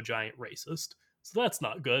also a giant racist. So that's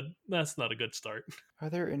not good. That's not a good start. Are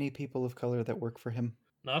there any people of color that work for him?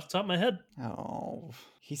 Not off the top of my head. Oh,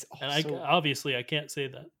 he's And I also obviously I can't say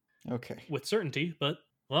that okay. with certainty, but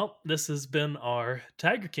well, this has been our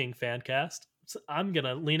Tiger King fan cast. So I'm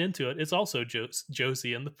gonna lean into it. It's also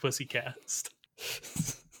Josie and the Pussycast.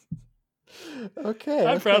 Okay,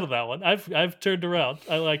 I'm proud okay. of that one. I've turned around.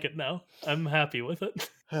 I like it now. I'm happy with it.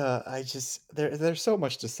 I just there's so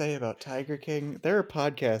much to say about Tiger King. There are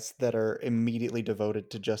podcasts that are immediately devoted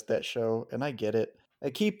to just that show, and I get it.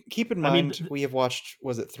 Keep in I mean, mind we have watched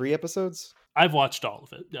was it 3 episodes? I've watched all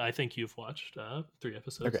of it. I think you've watched 3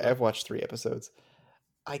 episodes Okay, though. I've watched 3 episodes.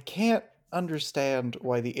 I can't understand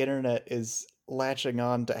why the internet is latching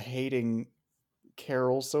on to hating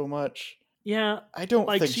Carol so much. Yeah, I don't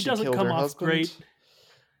like think she she doesn't killed come her off husband. great,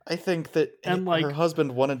 I think that and her like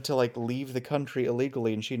husband wanted to like leave the country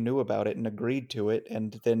illegally and she knew about it and agreed to it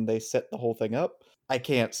and then they set the whole thing up. I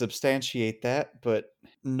can't substantiate that, but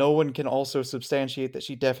no one can also substantiate that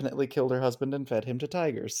she definitely killed her husband and fed him to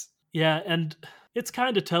tigers. yeah, and it's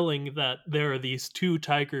kind of telling that there are these two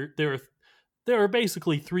tiger. There are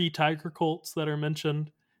basically three tiger cults that are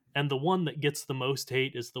mentioned, and the one that gets the most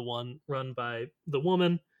hate is the one run by the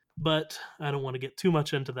woman. But I don't want to get too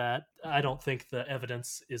much into that. I don't think the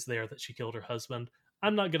evidence is there that she killed her husband.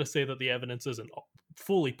 I'm not going to say that the evidence isn't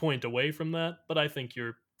fully point away from that, but I think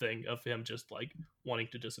you're thing of him just like wanting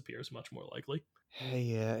to disappear is much more likely.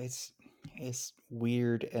 Yeah, it's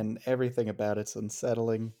weird and everything about it's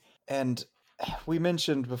unsettling. And we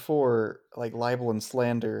mentioned before, like libel and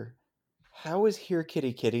slander. How is Here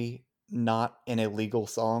Kitty Kitty not an illegal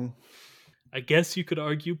song? I guess you could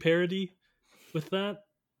argue parody with that,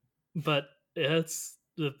 but it's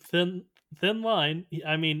the thin line.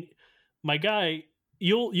 I mean, my guy,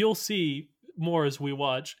 you'll see more as we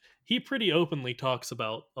watch. He pretty openly talks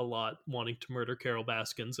about a lot wanting to murder Carol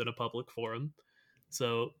Baskins in a public forum.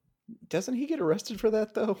 So, Doesn't he get arrested for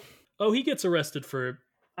that though? oh, he gets arrested for,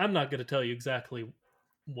 I'm not going to tell you exactly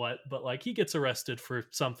what, but like he gets arrested for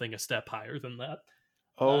something a step higher than that.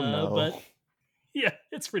 Oh no. But yeah,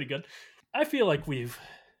 it's pretty good. I feel like we've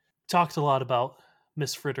talked a lot about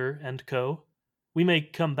Miss Fritter and Co. We may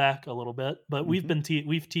come back a little bit, but we've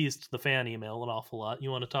teased the fan email an awful lot.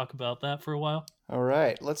 You want to talk about that for a while? All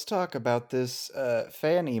right, let's talk about this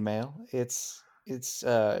fan email. It's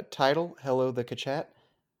title Hello the Kachat.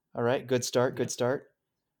 All right, good start, Yeah. good start.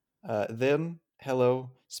 Then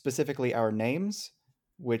hello, specifically our names,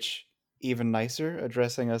 which even nicer,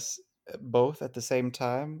 addressing us both at the same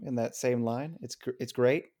time in that same line. It's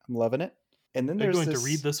great. I'm loving it. And then Are you there's going to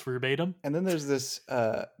read this this verbatim? and then there's this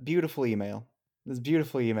beautiful email. This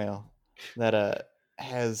beautiful email that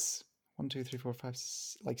has 1, 2, 3, 4, 5,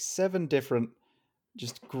 like 7 different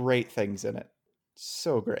just great things in it.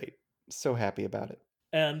 So great. So happy about it.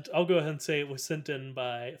 And I'll go ahead and say it was sent in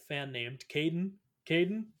by a fan named Caden.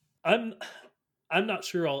 Caden, I'm I'm not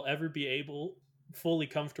sure I'll ever be fully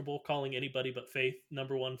comfortable calling anybody but Faith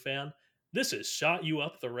 #1 fan. This has shot you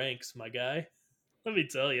up the ranks, my guy. Let me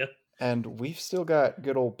tell you. And we've still got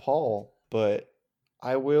good old Paul, but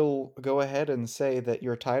I will go ahead and say that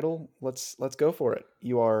your title, let's go for it.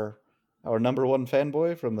 You are our #1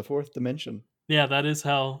 fanboy from the 4th dimension. Yeah, that is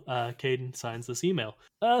how Caden signs this email.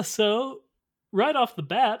 So, right off the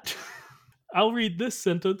bat, I'll read this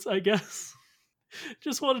sentence, I guess.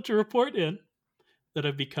 Just wanted to report in that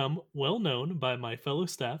I've become well known by my fellow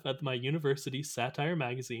staff at my university's satire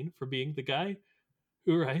magazine for being the guy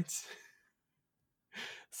who writes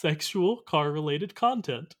sexual car related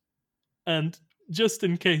content. And just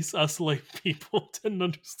in case us lay people didn't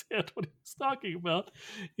understand what he was talking about,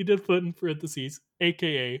 he did put in parentheses,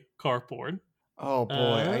 aka car porn. Oh boy,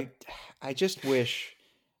 Uh, I just wish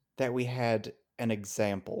that we had an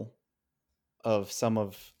example of some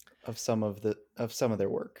of their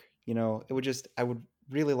work. You know, I would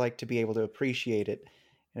really like to be able to appreciate it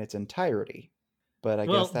in its entirety. But I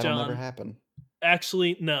guess well, that'll never John, happen.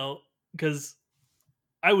 actually, no, because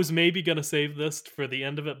I was maybe gonna save this for the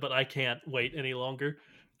end of it, but I can't wait any longer.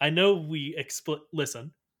 I know we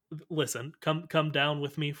listen, come down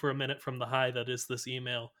with me for a minute from the high that is this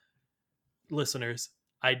email. Listeners,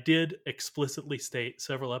 I did explicitly state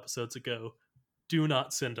several episodes ago, do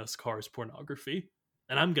not send us cars pornography.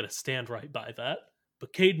 And I'm gonna stand right by that.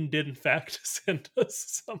 But Caden did in fact send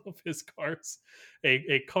us some of his cars,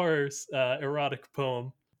 a cars erotic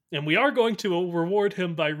poem. And we are going to reward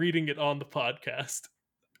him by reading it on the podcast.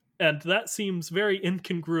 And that seems very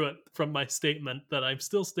incongruent from my statement that I'm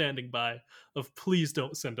still standing by of please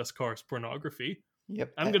don't send us cars pornography.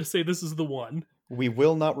 Yep. I'm going to say this is the one. We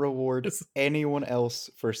will not reward anyone else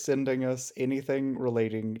for sending us anything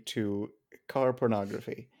relating to car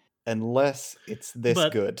pornography unless it's this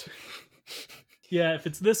But good. yeah, if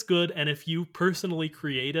it's this good and if you personally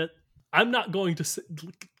create it, I'm not going to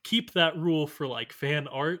keep that rule for like fan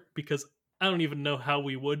art because I don't even know how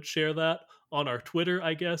we would share that on our Twitter,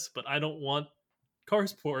 I guess, but I don't want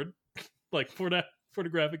cars porn, like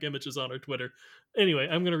photographic images on our Twitter. Anyway,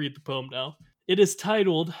 I'm going to read the poem now. It is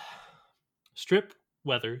titled Strip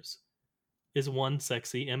Weathers is One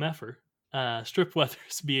Sexy MFer. Strip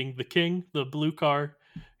Weathers being the king, the blue car,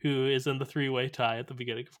 who is in the 3-way tie at the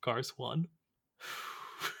beginning of Cars 1.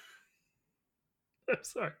 I'm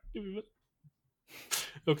sorry. Give me a minute.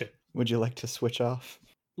 Okay. Would you like to switch off?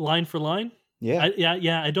 Line for line? Yeah.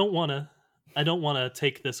 Yeah. I don't want to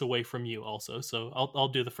take this away from you also. So I'll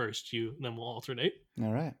do the first, you, and then we'll alternate.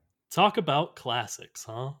 All right. Talk about classics,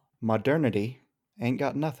 huh? Modernity ain't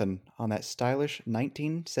got nothing on that stylish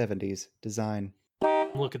 1970s design.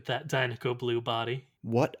 Look at that Dynaco blue body.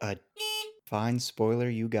 What a fine spoiler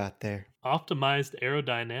you got there. Optimized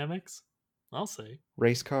aerodynamics, I'll say.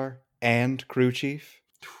 Race car and crew chief.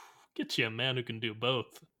 Get you a man who can do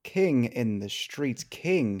both. King in the streets,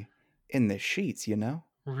 king in the sheets, you know?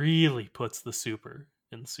 Really puts the super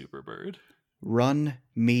in Superbird. Run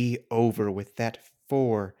me over with that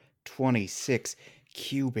 426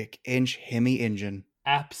 cubic inch Hemi engine.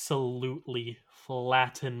 Absolutely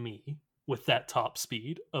flatten me with that top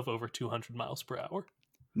speed of over 200 miles per hour.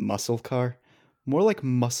 Muscle car? More like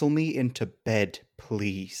muscle me into bed,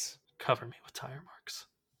 please. Cover me with tire marks.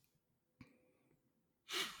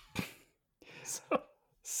 So,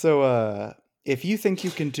 So, if you think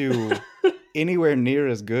you can do anywhere near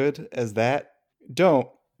as good as that, don't,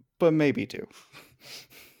 but maybe do.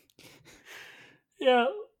 yeah,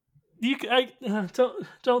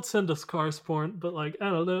 don't send us cars porn, but like I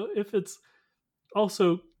don't know if it's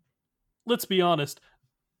also, let's be honest,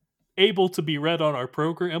 able to be read on our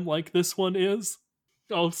program like this one is.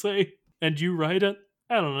 I'll say, and you write it.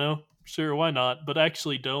 I don't know. Sure, why not? But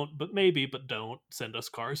actually, don't. But maybe, but don't send us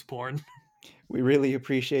cars porn. We really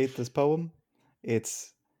appreciate this poem.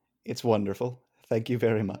 It's it's wonderful. Thank you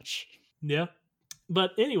very much. Yeah.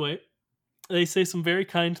 But anyway, they say some very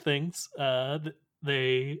kind things.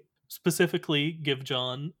 They specifically give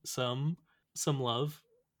John some love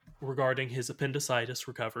regarding his appendicitis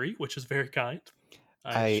recovery, which is very kind.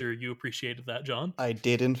 I'm I sure you appreciated that, John. I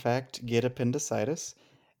did in fact get appendicitis,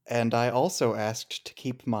 and I also asked to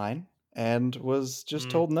keep mine and was just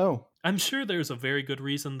Mm. told no. I'm sure there's a very good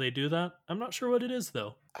reason they do that. I'm not sure what it is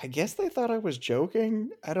though. I guess they thought I was joking.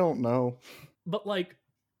 I don't know. But like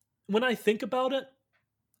when I think about it,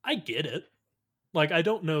 I get it. Like I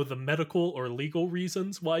don't know the medical or legal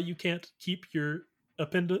reasons why you can't keep your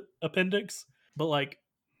appendix, but like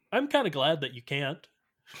I'm kind of glad that you can't,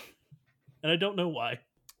 and I don't know why.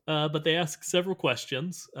 But they ask several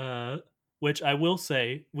questions, which I will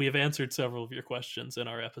say we have answered several of your questions in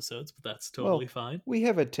our episodes, but that's totally Well, fine. we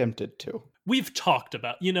have attempted to. We've talked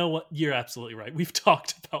about, you know what? You're absolutely right. We've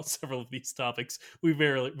talked about several of these topics. We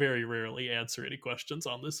very rarely answer any questions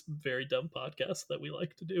on this very dumb podcast that we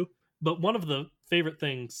like to do. But one of the favorite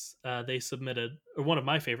things they submitted, or one of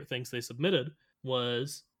my favorite things they submitted,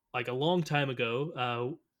 was like a long time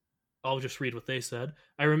ago. I'll just read what they said.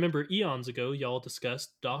 I remember eons ago, y'all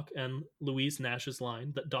discussed Doc and Louise Nash's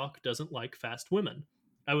line that Doc doesn't like fast women.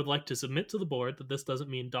 I would like to submit to the board that this doesn't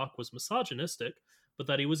mean Doc was misogynistic, but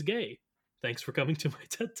that he was gay. Thanks for coming to my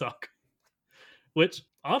TED Talk. Which,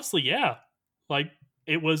 honestly, yeah. Like,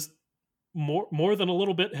 it was more than a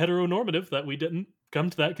little bit heteronormative that we didn't come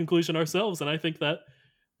to that conclusion ourselves, and I think that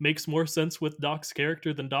makes more sense with Doc's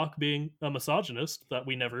character than Doc being a misogynist, that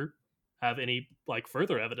we never have any like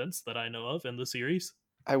further evidence that I know of in the series.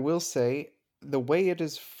 I will say the way it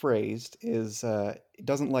is phrased is it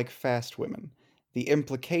doesn't like fast women. The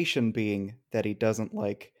implication being that he doesn't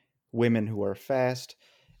like women who are fast,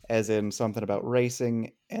 as in something about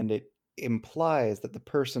racing, and it implies that the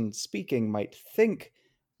person speaking might think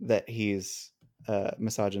that he's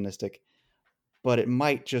misogynistic, but it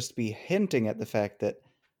might just be hinting at the fact that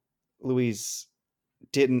Louise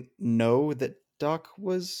didn't know that Doc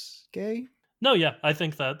was gay. No, yeah, I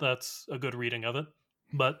think that that's a good reading of it.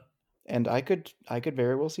 But And I could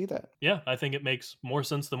very well see that. yeah, I think it makes more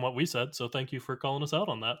sense than what we said, so thank you for calling us out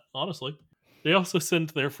on that, honestly. They also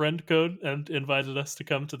sent their friend code and invited us to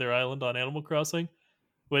come to their island on Animal Crossing,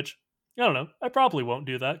 which, I don't know, I probably won't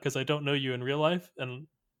do that because I don't know you in real life, and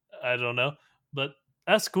I don't know, but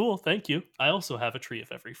that's cool, thank you. I also have a tree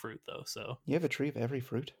of every fruit, though, so You have a tree of every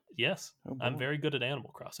fruit? yes, Oh I'm boy. very good at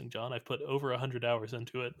Animal Crossing, John. I've put over 100 hours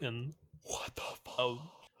into it, and What the fuck?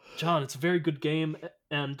 oh, John, it's a very good game,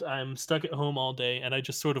 and I'm stuck at home all day, and I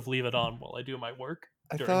just sort of leave it on while I do my work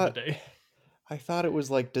I during thought the day. I thought it was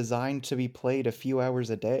like designed to be played a few hours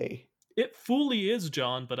a day. It fully is,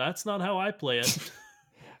 John, but that's not how I play it.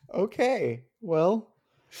 Okay. Well,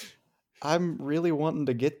 I'm really wanting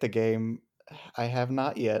to get the game. I have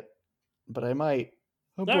not yet, but I might.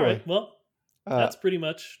 Oh All boy. right, well, Uh that's pretty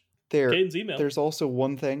much there Caden's email. there's also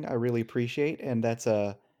one thing I really appreciate, and that's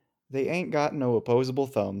they ain't got no opposable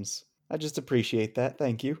thumbs. I just appreciate that.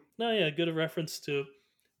 Thank you. No, yeah, good reference to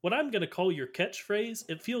what I'm going to call your catchphrase.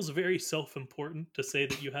 It feels very self important to say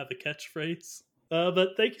that you have a catchphrase.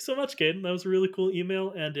 But thank you so much, Caden. That was a really cool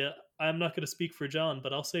email, and I'm not going to speak for John,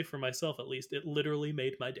 but I'll say for myself at least, it literally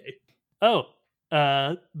made my day. Oh,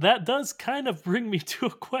 that does kind of bring me to a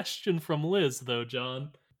question from Liz, though,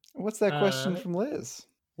 John. What's that question from Liz?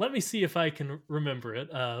 Let me see if I can remember it.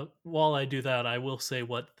 While I do that, I will say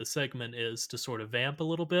what the segment is to sort of vamp a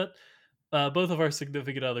little bit. Both of our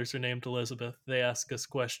significant others are named Elizabeth. They ask us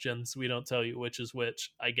questions. We don't tell you which is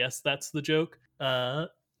which. I guess that's the joke.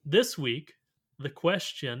 This week, the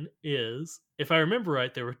question is, if I remember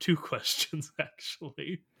right, there were two questions,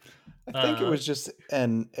 actually. I think it was just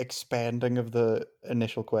an expanding of the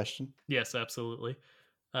initial question. Yes, absolutely.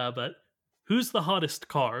 But who's the hottest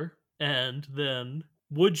car? And then,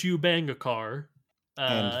 would you bang a car?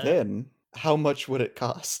 And then, how much would it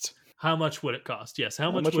cost? How much would it cost? Yes, how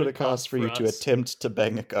much would it cost for you to attempt to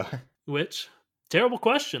bang a car? Which, terrible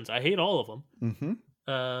questions. I hate all of them. Mm-hmm.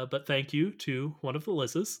 But thank you to one of the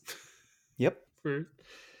Lizzes Yep. for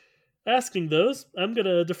asking those. I'm going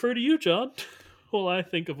to defer to you, John, while I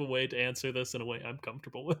think of a way to answer this in a way I'm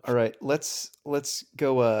comfortable with. All right, let's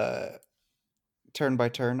go turn by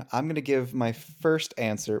turn. I'm going to give my first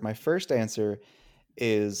answer. My first answer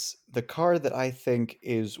is the car that I think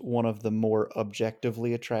is one of the more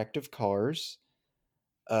objectively attractive cars,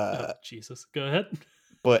 Oh, Jesus. Go ahead.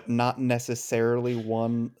 but not necessarily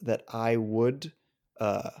one that I would,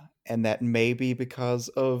 uh, and that may be because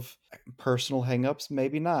of personal hangups,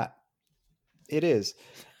 maybe not. It is,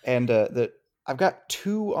 and I've got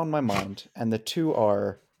two on my mind, and the two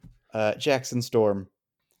are Jackson Storm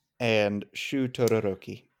and Shu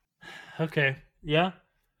Todoroki. Okay. Yeah.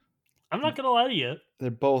 I'm not going to lie to you.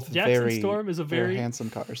 They're both Jackson very, Storm is a very very handsome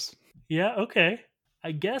cars. Yeah, okay.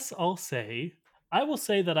 I guess I will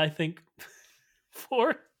say that I think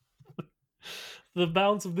for the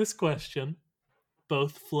bounds of this question,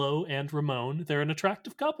 both Flo and Ramon, they're an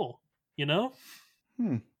attractive couple, you know?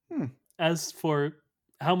 Hmm. As for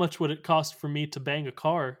how much would it cost for me to bang a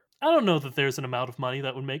car, I don't know that there's an amount of money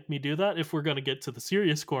that would make me do that if we're going to get to the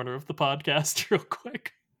serious corner of the podcast real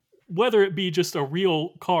quick. Whether it be just a real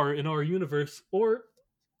car in our universe or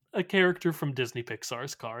a character from Disney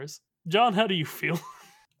Pixar's Cars. John, how do you feel?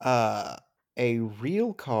 A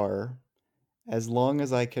real car, as long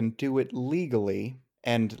as I can do it legally,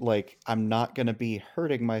 and like I'm not gonna be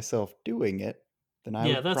hurting myself doing it, then I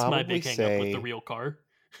Yeah, would that's my probably big hang up with the say real car.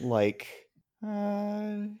 like,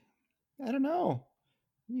 I don't know,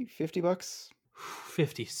 $50.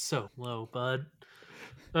 50 so low, bud.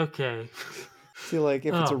 Okay. See, like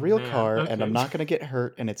if it's a Oh, real man. car and I'm Okay. not gonna get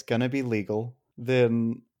hurt and it's gonna be legal,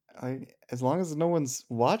 then as long as no one's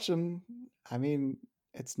watching, I mean,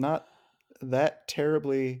 it's not that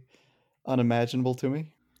terribly unimaginable to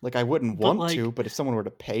me. Like I wouldn't But want like to, but if someone were to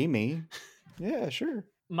pay me, yeah, sure.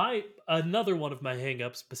 another one of my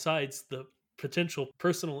hangups besides the potential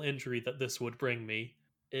personal injury that this would bring me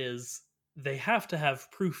is they have to have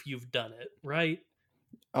proof you've done it, right?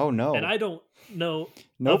 Oh And no. I don't know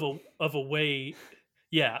Nope. of a way.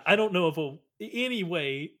 Yeah, I don't know of any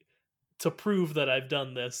way to prove that I've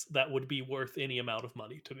done this that would be worth any amount of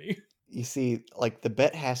money to me. You see, like the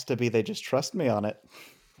bet has to be they just trust me on it.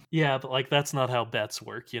 Yeah, but like that's not how bets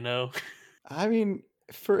work, you know? I mean,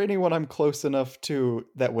 for anyone I'm close enough to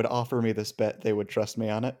that would offer me this bet, they would trust me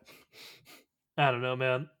on it. I don't know,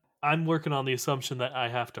 man. I'm working on the assumption that I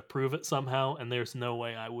have to prove it somehow, and there's no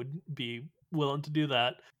way I would be willing to do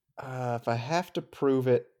that. If I have to prove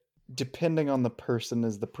it, depending on the person,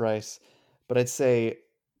 is the price. But I'd say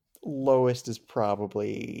lowest is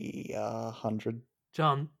probably 100.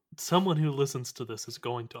 John, someone who listens to this is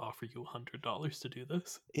going to offer you $100 to do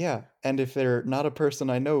this. Yeah, and if they're not a person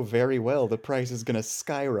I know very well, the price is gonna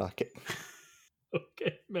skyrocket.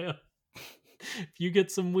 Okay, man. If you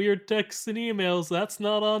get some weird texts and emails, that's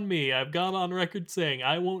not on me. I've gone on record saying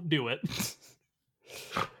I won't do it.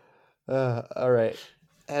 All right.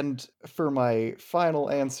 And for my final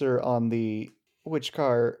answer on the which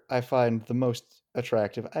car I find the most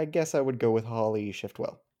attractive, I guess I would go with Holly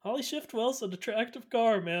Shiftwell. Holly Shiftwell's an attractive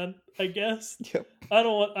car, man. I guess. Yep.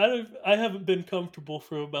 I haven't been comfortable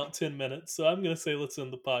for about 10 minutes, so I'm gonna say let's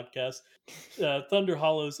end the podcast. Thunder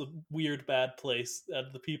Hollow's a weird, bad place, and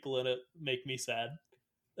the people in it make me sad.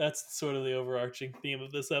 That's sort of the overarching theme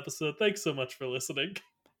of this episode. Thanks so much for listening.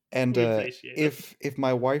 And We appreciate it. if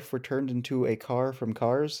my wife were turned into a car from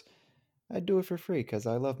Cars, I'd do it for free because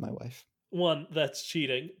I love my wife. One, that's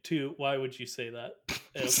cheating. Two, why would you say that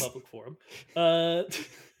in a public forum?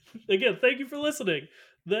 Again, thank you for listening.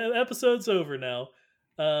 The episode's over now.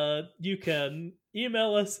 You can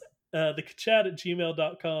email us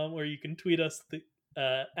thekachat@gmail.com, or you can tweet us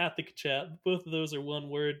at the kachat. Both of those are one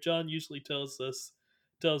word. John usually tells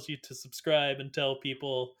you to subscribe and tell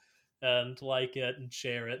people and like it and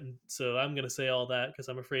share it. And so I'm going to say all that because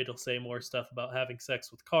I'm afraid he'll say more stuff about having sex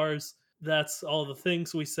with cars. That's all the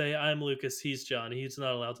things we say. I'm Lucas. He's John. He's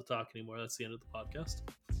not allowed to talk anymore. That's the end of the podcast.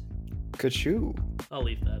 Kachoo. I'll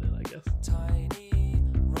leave that in, I guess. Tiny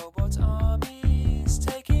robot armies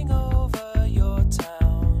take